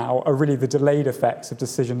services now are really the delayed effects of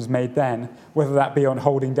decisions made then, whether that be on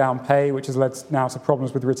holding down pay, which has led now to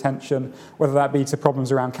problems with retention, whether that be to problems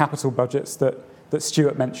around capital budgets that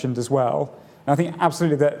Stuart mentioned as well. And I think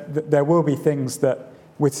absolutely that there will be things that,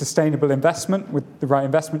 with sustainable investment, with the right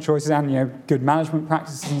investment choices and good management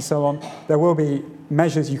practices and so on, there will be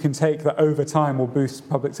measures you can take that over time will boost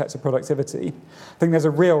public sector productivity. I think there's a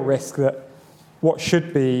real risk that what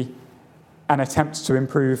should be an attempt to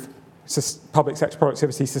improve public sector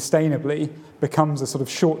productivity sustainably becomes a sort of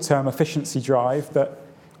short-term efficiency drive that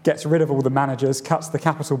gets rid of all the managers, cuts the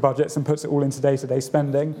capital budgets and puts it all into day-to-day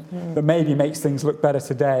spending, that maybe makes things look better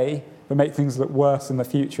today, but make things look worse in the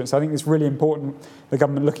future. And so I think it's really important the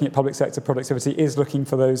government looking at public sector productivity is looking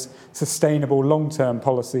for those sustainable long-term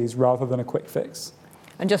policies rather than a quick fix.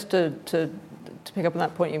 And just to pick up on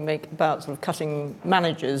that point you make about sort of cutting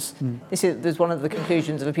managers, there's one of the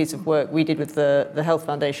conclusions of a piece of work we did with the Health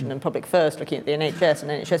Foundation and Public First, looking at the NHS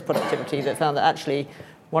and NHS productivity, that found that actually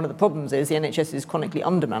one of the problems is the NHS is chronically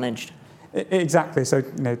undermanaged. Exactly. So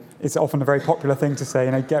it's often a very popular thing to say,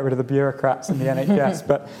 get rid of the bureaucrats in the NHS.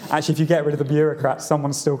 But actually, if you get rid of the bureaucrats,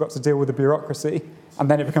 someone's still got to deal with the bureaucracy,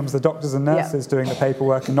 and then it becomes the doctors and nurses doing the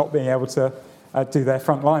paperwork and not being able to do their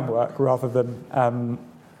frontline work, rather than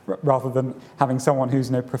having someone who's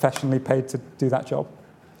professionally paid to do that job.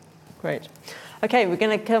 Great. Okay, we're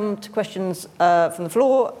going to come to questions from the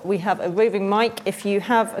floor. We have a roving mic. If you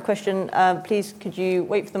have a question, please could you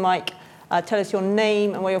wait for the mic, tell us your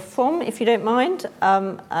name and where you're from, if you don't mind,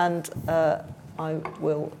 and I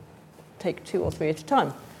will take 2 or 3 at a time.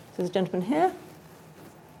 So there's a gentleman here.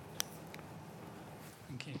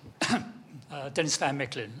 Thank you. Dennis Van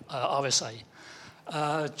Mechelen, RSA.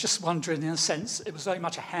 Just wondering, in a sense, it was very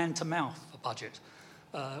much a hand-to-mouth budget.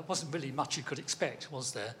 It wasn't really much you could expect,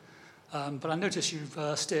 was there? But I noticed you've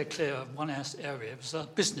steered clear of one area. It was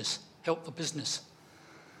business, help for business.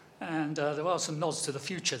 And there are some nods to the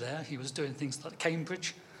future there. He was doing things like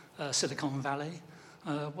Cambridge, Silicon Valley.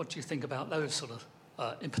 What do you think about those sort of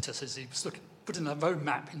impetuses? He was putting a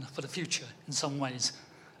roadmap for the future in some ways,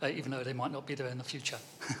 even though they might not be there in the future.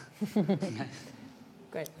 Okay.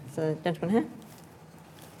 Great. So, gentleman here.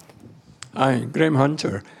 Hi, Graham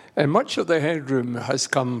Hunter. Much of the headroom has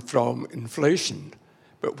come from inflation,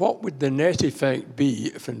 but what would the net effect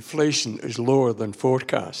be if inflation is lower than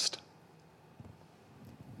forecast?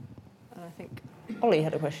 I think Ollie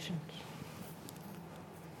had a question.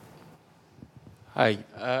 Hi,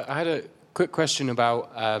 I had a quick question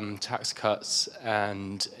about tax cuts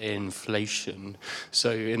and inflation.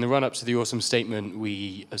 So in the run-up to the autumn statement,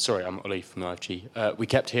 I'm Ollie from the IFG, we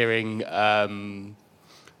kept hearing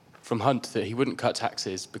from Hunt that he wouldn't cut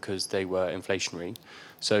taxes because they were inflationary.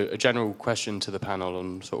 So a general question to the panel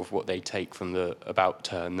on sort of what they take from the about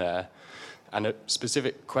turn there. And a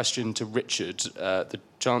specific question to Richard. The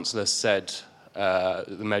Chancellor said the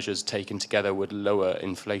measures taken together would lower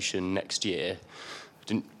inflation next year.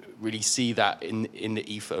 Didn't really see that in the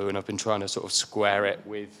EFO, and I've been trying to sort of square it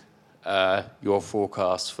with your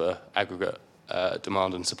forecast for aggregate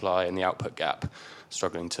demand and supply and the output gap,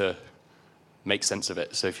 struggling to make sense of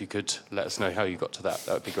it. So if you could let us know how you got to that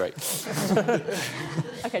would be great.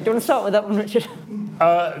 Okay, do you want to start with that one, Richard?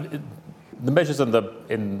 The measures in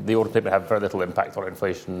the autumn statement have very little impact on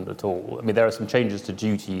inflation at all. I mean, there are some changes to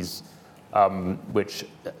duties which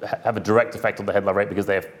have a direct effect on the headline rate because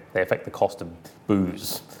they affect the cost of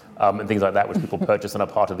booze and things like that, which people purchase and are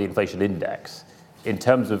part of the inflation index. In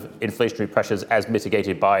terms of inflationary pressures as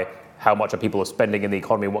mitigated by how much people are spending in the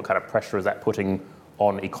economy and what kind of pressure is that putting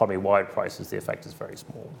on economy-wide prices, the effect is very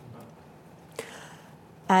small.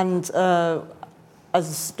 And as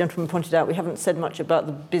this gentleman pointed out, we haven't said much about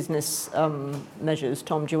the business measures.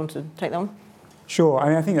 Tom, do you want to take that one? Sure. I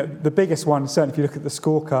mean, I think that the biggest one, certainly if you look at the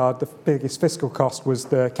scorecard, the biggest fiscal cost was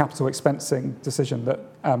the capital expensing decision, that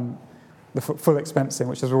the full expensing,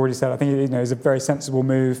 which, as I've already said, I think is a very sensible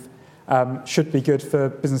move, should be good for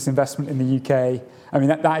business investment in the UK. I mean,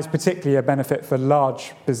 that is particularly a benefit for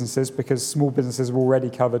large businesses because small businesses are already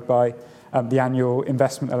covered by the annual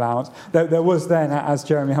investment allowance. There was then, as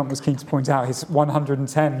Jeremy Hunt was keen to point out, his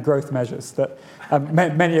 110 growth measures that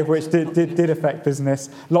many of which did affect business,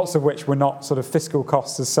 lots of which were not sort of fiscal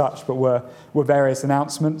costs as such, but were various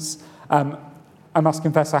announcements. I must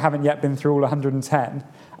confess I haven't yet been through all 110.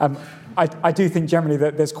 I do think generally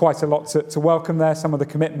that there's quite a lot to welcome there. Some of the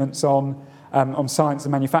commitments on science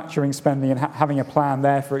and manufacturing spending and having a plan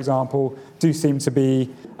there, for example, do seem to be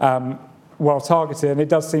well targeted. And it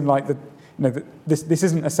does seem like this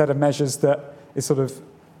isn't a set of measures that is sort of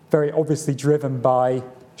very obviously driven by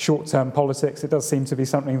short-term politics. It does seem to be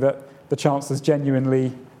something that the Chancellor's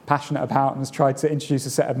genuinely passionate about and has tried to introduce a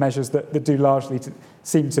set of measures that do largely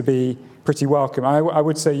seem to be pretty welcome. I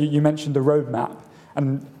would say you mentioned a roadmap,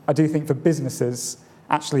 and I do think for businesses,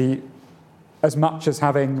 actually, as much as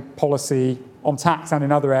having policy on tax and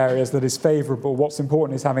in other areas that is favourable, what's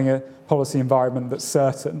important is having a policy environment that's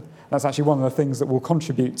certain. That's actually one of the things that will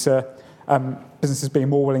contribute to businesses being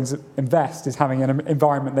more willing to invest, is having an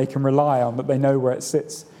environment they can rely on, that they know where it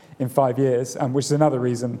sits in 5 years, which is another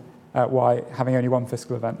reason why having only one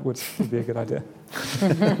fiscal event would be a good idea.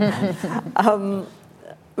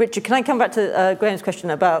 Richard, can I come back to Graham's question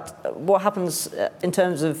about what happens in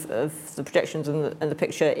terms of the projections and the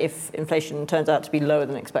picture if inflation turns out to be lower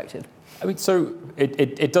than expected? I mean, so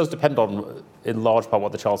it does depend on, in large part,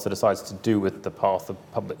 what the Chancellor decides to do with the path of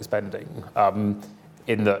public spending.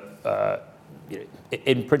 In that,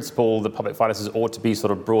 in principle, the public finances ought to be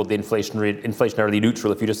sort of broadly inflationarily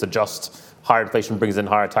neutral if you just adjust. Higher inflation brings in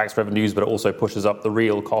higher tax revenues, but it also pushes up the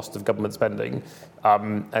real cost of government spending.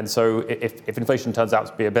 And so if inflation turns out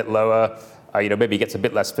to be a bit lower, maybe he gets a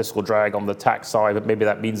bit less fiscal drag on the tax side, but maybe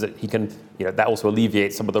that means that he can, that also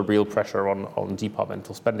alleviates some of the real pressure on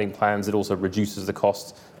departmental spending plans. It also reduces the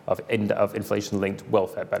cost of inflation-linked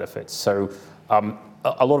welfare benefits. So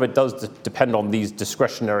a lot of it does depend on these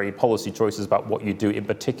discretionary policy choices about what you do, in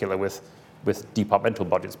particular with departmental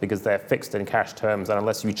budgets, because they're fixed in cash terms, and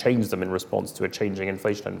unless you change them in response to a changing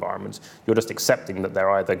inflation environment, you're just accepting that they're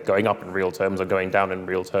either going up in real terms or going down in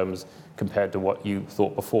real terms compared to what you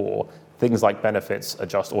thought before. Things like benefits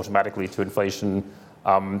adjust automatically to inflation.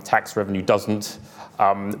 Tax revenue doesn't,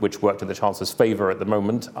 which worked in the Chancellor's favour at the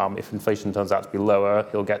moment. If inflation turns out to be lower,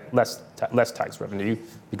 he'll get less tax revenue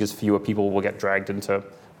because fewer people will get dragged into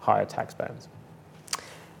higher tax bands.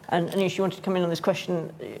 And Anoosh, you wanted to come in on this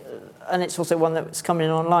question, and it's also one that's coming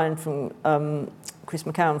in online from Chris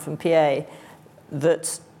McCown from PA,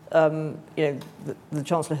 that the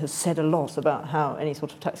Chancellor has said a lot about how any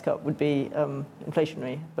sort of tax cut would be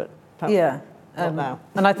inflationary, but perhaps not now.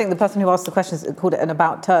 And I think the person who asked the question called it an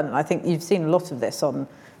about turn, and I think you've seen a lot of this on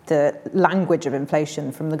the language of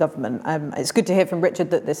inflation from the government. It's good to hear from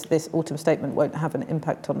Richard that this autumn statement won't have an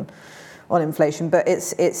impact on inflation, but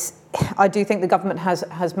I do think the government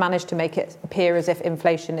has managed to make it appear as if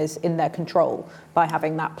inflation is in their control by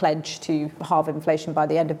having that pledge to halve inflation by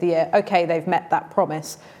the end of the year. Okay, they've met that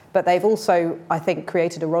promise, but they've also, I think,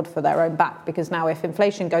 created a rod for their own back, because now if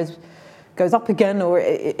inflation goes up again, or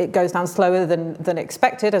it goes down slower than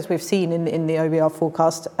expected, as we've seen in the OBR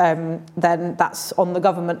forecast, then that's on the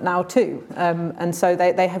government now too. And so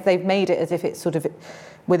they've made it as if it's sort of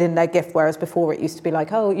within their gift, whereas before it used to be like,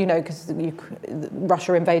 because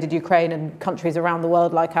Russia invaded Ukraine and countries around the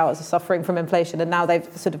world like ours are suffering from inflation, and now they've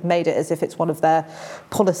sort of made it as if it's one of their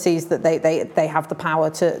policies that they have the power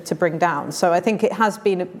to bring down. So I think it has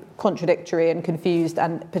been contradictory and confused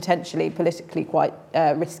and potentially politically quite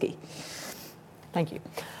risky. Thank you.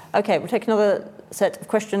 Okay, we'll take another set of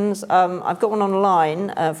questions. I've got one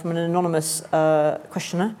online from an anonymous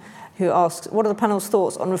questioner who asks, what are the panel's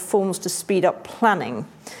thoughts on reforms to speed up planning?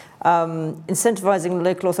 Incentivising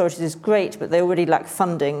local authorities is great, but they already lack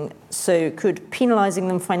funding. So could penalising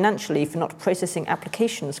them financially for not processing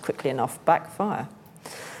applications quickly enough backfire?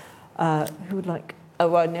 Who would like?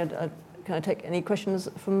 Can I take any questions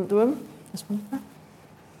from the room? This one.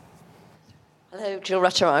 Hello, Jill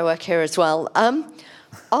Rutter. I work here as well.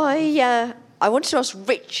 I wanted to ask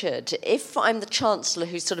Richard, if I'm the Chancellor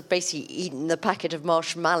who's sort of basically eaten the packet of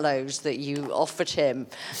marshmallows that you offered him,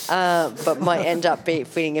 but might end up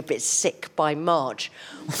feeling a bit sick by March,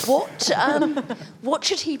 what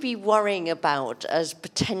should he be worrying about as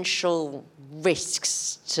potential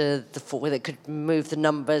risks to that could move the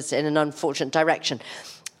numbers in an unfortunate direction?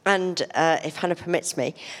 And if Hannah permits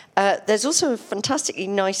me, there's also a fantastically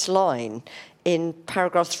nice line in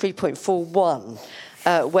paragraph 3.41,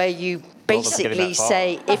 where you basically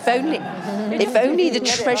say, if only the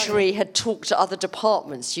Treasury had talked to other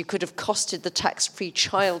departments, you could have costed the tax-free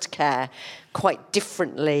childcare quite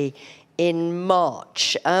differently in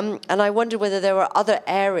March. And I wonder whether there were other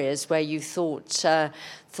areas where you thought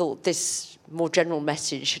this more general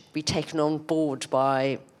message should be taken on board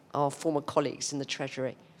by our former colleagues in the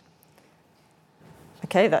Treasury.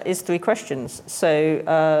 Okay, that is 3 questions.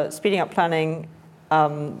 So speeding up planning,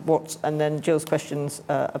 and then Jill's questions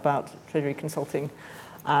about Treasury consulting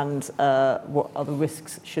and what other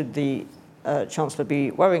risks should the Chancellor be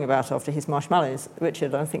worrying about after his marshmallows?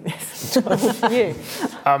 Richard, I think this is all for you.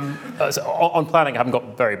 So on planning, I haven't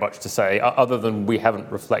got very much to say, other than we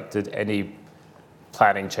haven't reflected any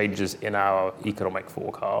planning changes in our economic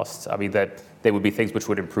forecasts. I mean, there would be things which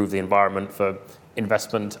would improve the environment for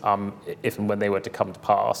investment if and when they were to come to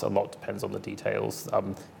pass. A lot depends on the details.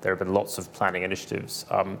 There have been lots of planning initiatives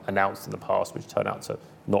announced in the past which turn out to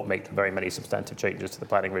not make very many substantive changes to the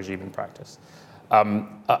planning regime in practice.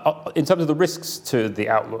 In terms of the risks to the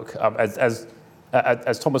outlook, as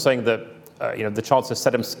Tom was saying, that the Chancellor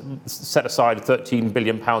set aside £13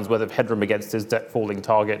 billion worth of headroom against his debt falling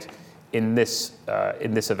target in this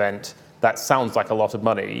event. That sounds like a lot of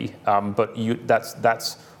money, but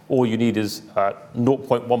that's all you need is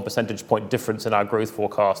 0.1 percentage point difference in our growth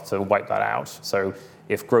forecast to wipe that out. So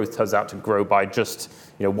if growth turns out to grow by just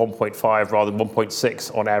 1.5 rather than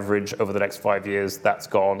 1.6 on average over the next 5 years, that's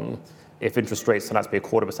gone. If interest rates turn out to be a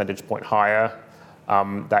quarter percentage point higher,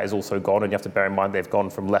 that is also gone. And you have to bear in mind they've gone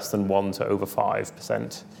from less than 1 to over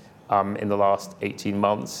 5% in the last 18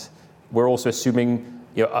 months. We're also assuming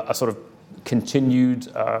a sort of continued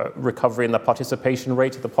recovery in the participation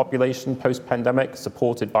rate of the population post-pandemic,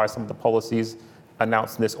 supported by some of the policies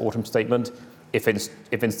announced in this autumn statement. If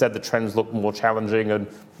instead the trends look more challenging and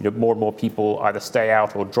more and more people either stay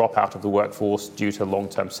out or drop out of the workforce due to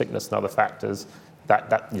long-term sickness and other factors,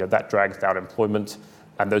 that drags down employment,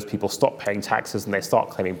 and those people stop paying taxes and they start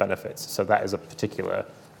claiming benefits. So that is a particular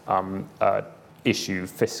issue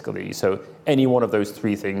fiscally. So any one of those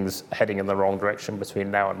three things heading in the wrong direction between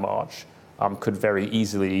now and March could very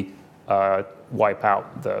easily wipe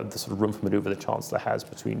out the sort of room for manoeuvre the Chancellor has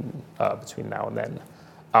between now and then.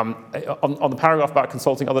 On the paragraph about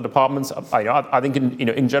consulting other departments, I think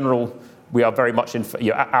in general we are very much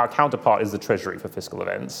our counterpart is the Treasury for fiscal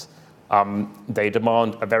events. They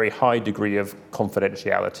demand a very high degree of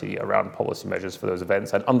confidentiality around policy measures for those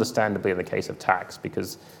events, and understandably in the case of tax,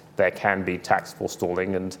 because there can be tax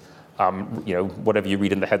forestalling, and whatever you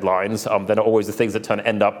read in the headlines, they're not always the things that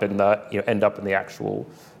end up in the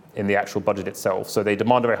actual budget itself. So they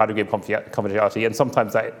demand a very high degree of confidentiality, and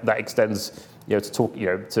sometimes that extends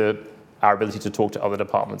to our ability to talk to other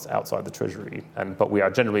departments outside the Treasury. But we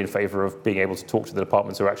are generally in favour of being able to talk to the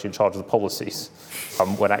departments who are actually in charge of the policies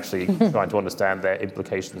when actually trying to understand their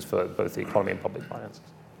implications for both the economy and public finances.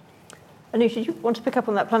 Anoosh, did you want to pick up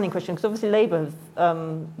on that planning question? Because obviously Labour has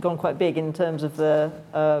gone quite big in terms of the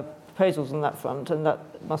proposals on that front, and that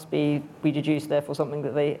must be, we deduce, therefore, something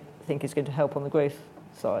that they think is going to help on the growth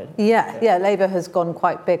side. Yeah, Labour has gone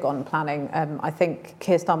quite big on planning. I think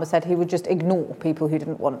Keir Starmer said he would just ignore people who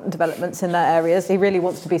didn't want developments in their areas. He really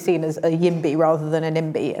wants to be seen as a YIMBY rather than an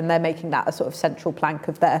IMBY, and they're making that a sort of central plank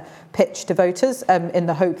of their pitch to voters in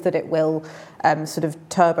the hope that it will sort of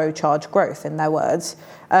turbocharge growth, in their words.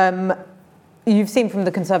 You've seen from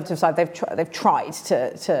the Conservative side, they've tried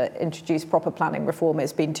to introduce proper planning reform.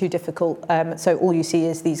 It's been too difficult. So all you see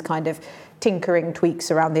is these kind of tinkering tweaks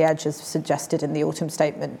around the edges suggested in the autumn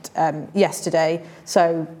statement yesterday.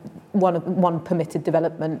 So one permitted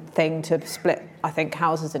development thing to split, I think,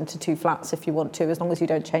 houses into 2 flats if you want to, as long as you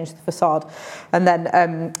don't change the facade. And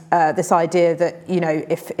then this idea that,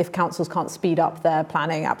 if councils can't speed up their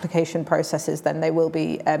planning application processes, then they will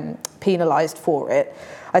be penalised for it.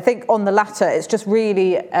 I think on the latter, it's just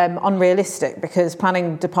really unrealistic, because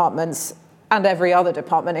planning departments and every other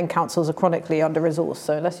department in councils are chronically under-resourced.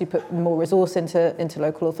 So unless you put more resource into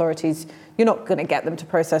local authorities, you're not going to get them to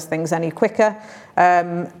process things any quicker.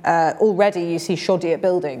 Already you see shoddier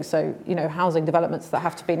buildings, so housing developments that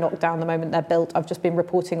have to be knocked down the moment they're built. I've just been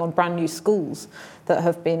reporting on brand new schools that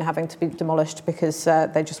have been having to be demolished because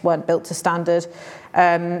they just weren't built to standard.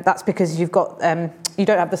 That's because you've got you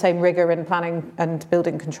don't have the same rigour in planning and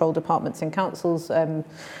building control departments in councils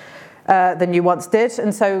than you once did.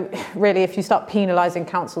 And so really, if you start penalising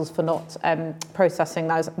councils for not processing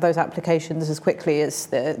those applications as quickly as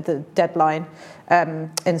the deadline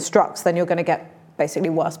instructs, then you're going to get basically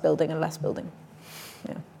worse building and less building.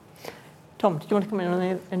 Yeah. Tom, did you want to come in on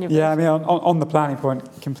any of this? Yeah, I mean, on the planning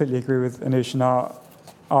point, completely agree with Anoosh, and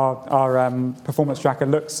our performance tracker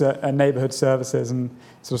looks at neighbourhood services and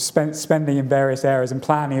sort of spending in various areas, and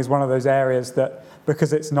planning is one of those areas that,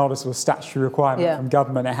 because it's not a sort of statutory requirement from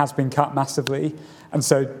government, it has been cut massively. And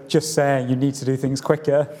so just saying you need to do things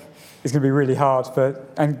quicker is going to be really hard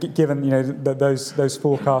and given those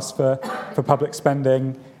forecasts for public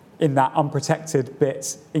spending in that unprotected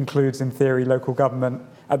bit includes, in theory, local government,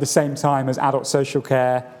 at the same time as adult social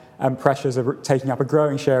care and pressures are taking up a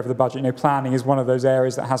growing share of the budget. Planning is one of those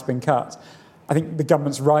areas that has been cut. I think the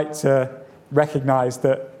government's right to recognised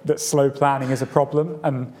that slow planning is a problem,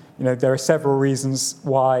 and there are several reasons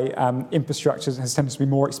why infrastructure has tended to be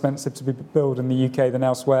more expensive to be built in the UK than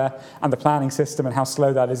elsewhere, and the planning system and how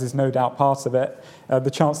slow that is no doubt part of it.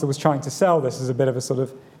 The Chancellor was trying to sell this as a bit of a sort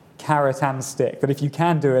of carrot and stick, that if you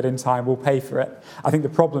can do it in time, we'll pay for it. I think the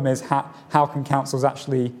problem is how can councils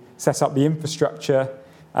actually set up the infrastructure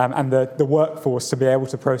and the workforce to be able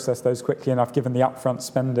to process those quickly enough, given the upfront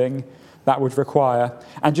spending that would require.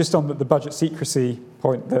 And just on the budget secrecy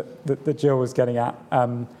point that Jill was getting at,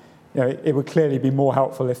 it would clearly be more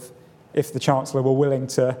helpful if the Chancellor were willing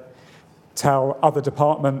to tell other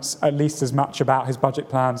departments at least as much about his budget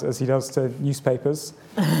plans as he does to newspapers.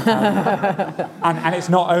 And it's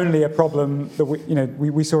not only a problem that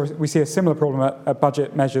we see a similar problem at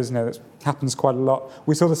budget measures. That happens quite a lot.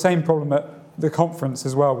 We saw the same problem at the conference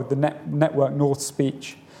as well with the Network North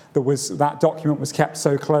speech. That document was kept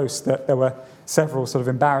so close that there were several sort of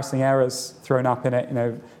embarrassing errors thrown up in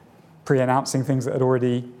it. Pre-announcing things that had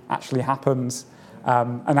already actually happened.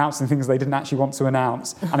 Announcing things they didn't actually want to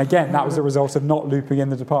announce. And again, that was a result of not looping in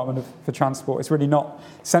the Department for Transport. It's really not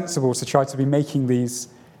sensible to try to be making these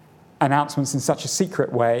announcements in such a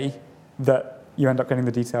secret way that you end up getting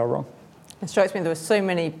the detail wrong. It strikes me there were so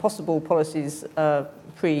many possible policies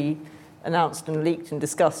pre-announced and leaked and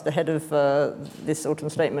discussed ahead of this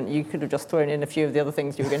autumn statement. You could have just thrown in a few of the other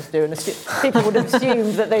things you were going to do, and people would have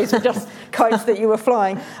assumed that those were just kites that you were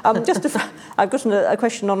flying. I've gotten a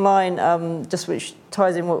question online, just which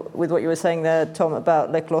ties in with what you were saying there, Tom,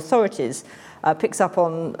 about local authorities. Picks up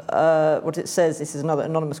on what it says. This is another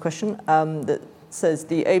anonymous question that says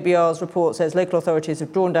the OBR's report says local authorities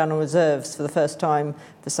have drawn down on reserves for the first time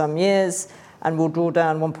for some years, and will draw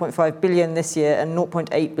down 1.5 billion this year and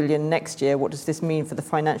 0.8 billion next year. What does this mean for the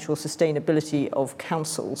financial sustainability of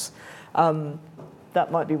councils?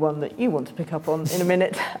 That might be one that you want to pick up on in a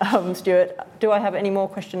minute, Stuart. Do I have any more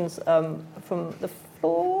questions from the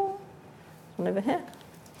floor? One over here.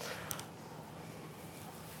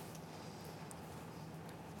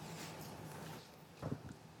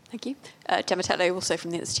 Thank you. Gemma Tetlow, also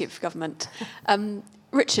from the Institute for Government.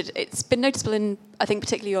 Richard, it's been noticeable in, I think,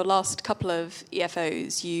 particularly your last couple of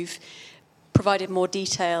EFOs, you've provided more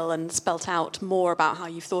detail and spelt out more about how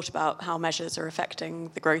you've thought about how measures are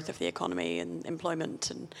affecting the growth of the economy and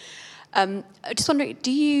employment. And I'm just wondering,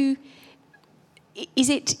 is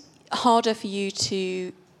it harder for you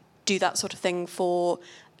to do that sort of thing for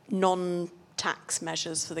non-tax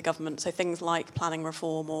measures for the government, so things like planning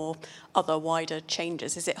reform or other wider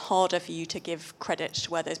changes? Is it harder for you to give credit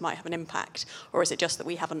to where those might have an impact, or is it just that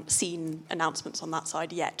we haven't seen announcements on that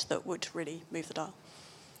side yet that would really move the dial?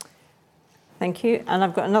 Thank you. And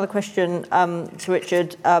I've got another question to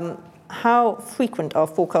Richard. How frequent are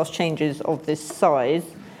forecast changes of this size?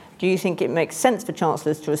 Do you think it makes sense for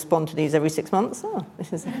chancellors to respond to these every 6 months? Oh,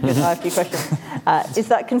 this is a good IFG question. Is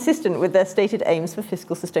that consistent with their stated aims for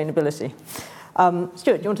fiscal sustainability?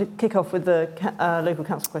 Stuart, do you want to kick off with the local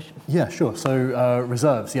council question? Yeah, sure. So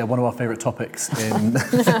reserves, one of our favourite topics in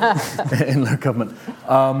in local government.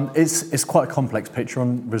 It's quite a complex picture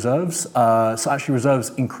on reserves. So actually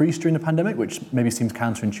reserves increased during the pandemic, which maybe seems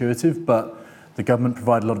counterintuitive, but the government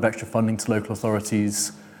provided a lot of extra funding to local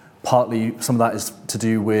authorities. Partly, some of that is to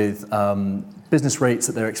do with business rates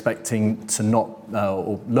that they're expecting to not,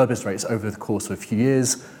 or low business rates over the course of a few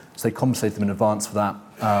years. So they compensated them in advance for that,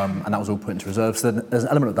 and that was all put into reserves. So there's an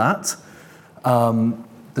element of that.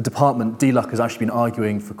 The department, DLUC, has actually been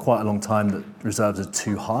arguing for quite a long time that reserves are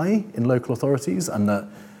too high in local authorities, and that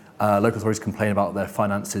local authorities complain about their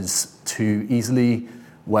finances too easily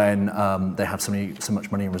when they have so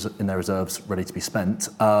much money in their reserves ready to be spent.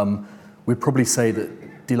 We'd probably say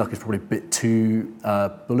that DLUC is probably a bit too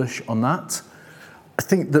bullish on that. I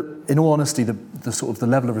think that, in all honesty, the sort of the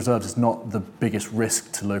level of reserves is not the biggest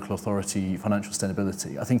risk to local authority financial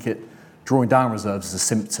sustainability. I think drawing down reserves is a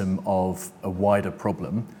symptom of a wider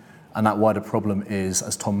problem, and that wider problem is,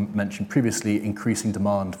 as Tom mentioned previously, increasing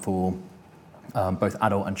demand for both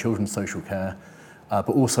adult and children's social care, but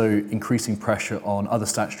also increasing pressure on other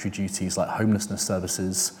statutory duties like homelessness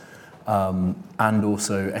services, and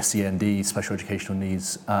also SEND, special educational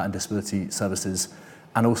needs and disability services.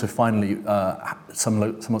 And also, finally, some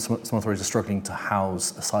authorities are struggling to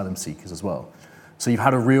house asylum seekers as well. So you've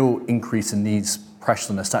had a real increase in these pressures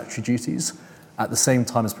on their statutory duties, at the same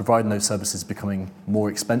time as providing those services becoming more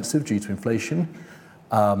expensive due to inflation,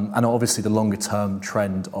 and obviously the longer-term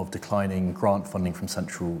trend of declining grant funding from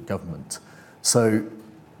central government. So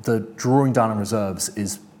the drawing down on reserves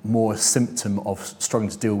is more a symptom of struggling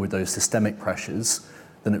to deal with those systemic pressures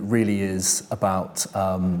than it really is about,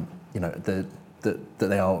 that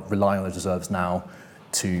they are relying on those reserves now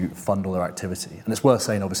to fund all their activity. And it's worth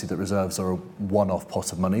saying, obviously, that reserves are a one-off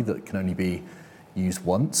pot of money that can only be used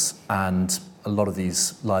once, and a lot of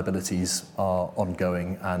these liabilities are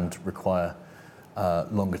ongoing and require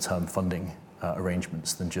longer-term funding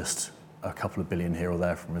arrangements than just a couple of billion here or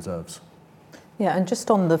there from reserves. Yeah, and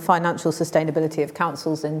just on the financial sustainability of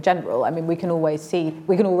councils in general, I mean, we can already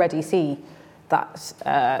see that,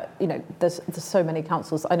 there's so many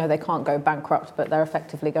councils. I know they can't go bankrupt, but they're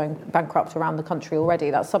effectively going bankrupt around the country already.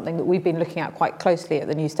 That's something that we've been looking at quite closely at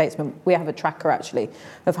the New Statesman. We have a tracker, actually,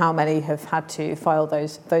 of how many have had to file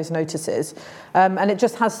those notices. And it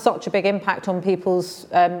just has such a big impact on people's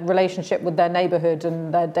relationship with their neighbourhood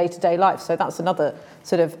and their day-to-day life. So that's another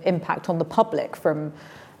sort of impact on the public from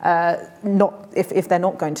if they're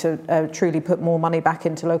not going to truly put more money back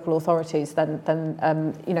into local authorities, then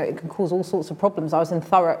it can cause all sorts of problems. I was in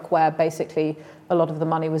Thurrock, where basically a lot of the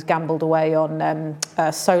money was gambled away on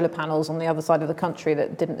solar panels on the other side of the country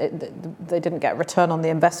that they didn't get a return on the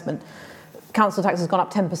investment. Council tax has gone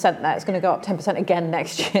up 10% there. It's going to go up 10% again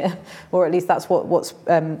next year, or at least that's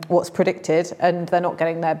what's predicted. And they're not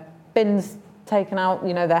getting their bins taken out.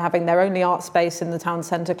 They're having their only art space in the town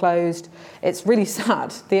centre closed. It's really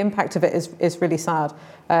sad. The impact of it is really sad.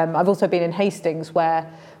 I've also been in Hastings, where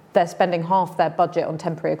they're spending half their budget on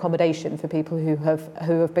temporary accommodation for people who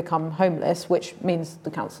have become homeless, which means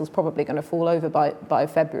the council's probably going to fall over by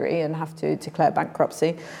February and have to declare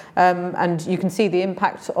bankruptcy. And you can see the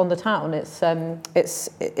impact on the town. It's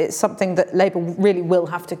something that Labour really will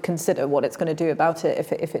have to consider what it's going to do about it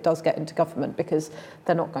if it does get into government, because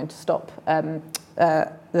they're not going to stop.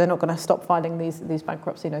 They're not going to stop filing these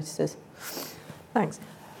bankruptcy notices. Thanks.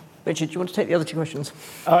 Richard, do you want to take the other two questions?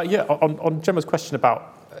 On Gemma's question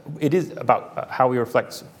it is about how we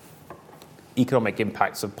reflect economic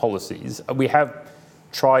impacts of policies. We have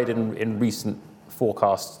tried in recent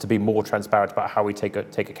forecasts to be more transparent about how we take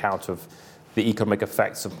account of the economic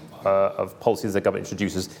effects of policies the government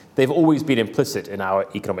introduces. They've always been implicit in our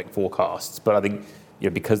economic forecasts, but I think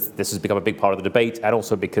because this has become a big part of the debate, and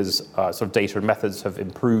also because sort of data and methods have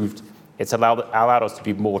improved, it's allowed us to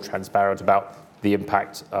be more transparent about the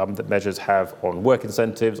impact that measures have on work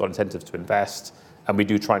incentives, on incentives to invest. And we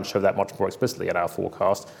do try and show that much more explicitly in our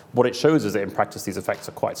forecast. What it shows is that in practice, these effects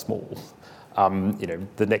are quite small.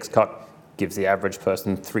 The next cut gives the average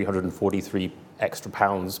person 343 extra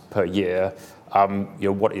pounds per year.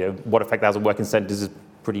 What effect that has on work incentives is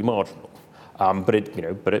pretty marginal. But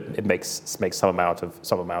it makes some amount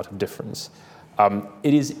of difference.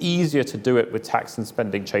 It is easier to do it with tax and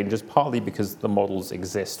spending changes, partly because the models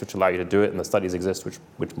exist which allow you to do it, and the studies exist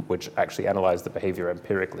which actually analyze the behaviour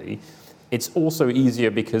empirically. It's also easier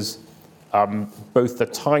because both the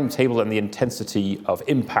timetable and the intensity of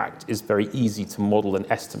impact is very easy to model and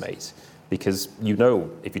estimate, because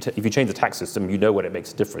if you change the tax system, when it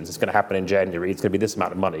makes a difference. It's going to happen in January. It's going to be this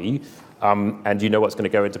amount of money, and what's going to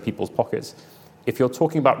go into people's pockets. If you're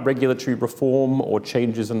talking about regulatory reform or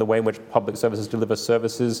changes in the way in which public services deliver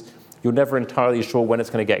services, you're never entirely sure when it's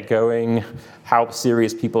going to get going, how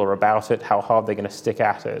serious people are about it, how hard they're going to stick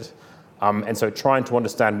at it. And so trying to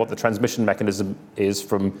understand what the transmission mechanism is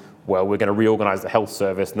from, we're going to reorganize the health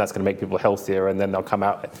service, and that's going to make people healthier, and then they'll come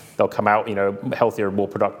out, healthier and more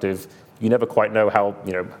productive. You never quite know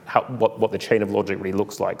what the chain of logic really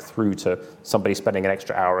looks like through to somebody spending an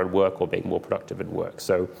extra hour at work or being more productive at work.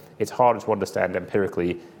 So it's harder to understand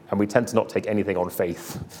empirically, and we tend to not take anything on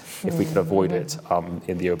faith if we can avoid it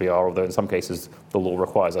in the OBR, although in some cases the law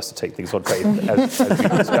requires us to take things on faith, as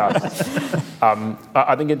we discussed.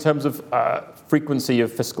 I think in terms of frequency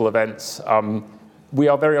of fiscal events, we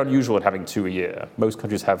are very unusual at having 2 a year. Most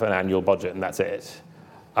countries have an annual budget and that's it.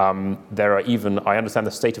 I understand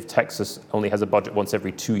the state of Texas only has a budget once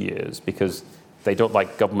every 2 years because they don't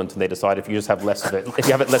like government, and they decide if you just have less of it, if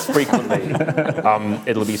you have it less frequently,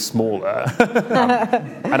 it'll be smaller.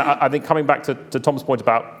 And I think coming back to Tom's point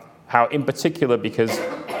about how, in particular, because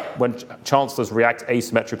when chancellors react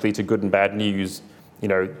asymmetrically to good and bad news,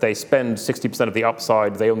 they spend 60% of the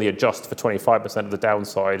upside, they only adjust for 25% of the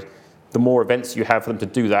downside. The more events you have for them to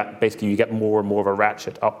do that, basically you get more and more of a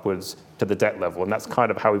ratchet upwards to the debt level. And that's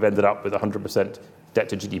kind of how we've ended up with 100% debt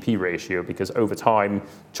to GDP ratio, because over time,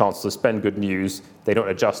 chancellors spend good news, they don't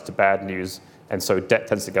adjust to bad news, and so debt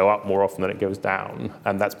tends to go up more often than it goes down.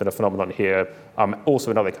 And that's been a phenomenon here,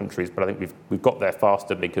 also in other countries, but I think we've got there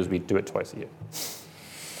faster because we do it twice a year.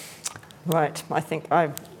 Right, I think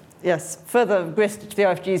further grist to the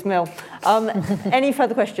IFG's mill. Any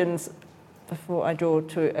further questions before I draw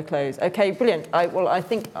to a close? Okay, brilliant. I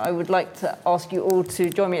think I would like to ask you all to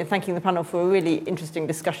join me in thanking the panel for a really interesting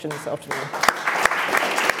discussion this afternoon.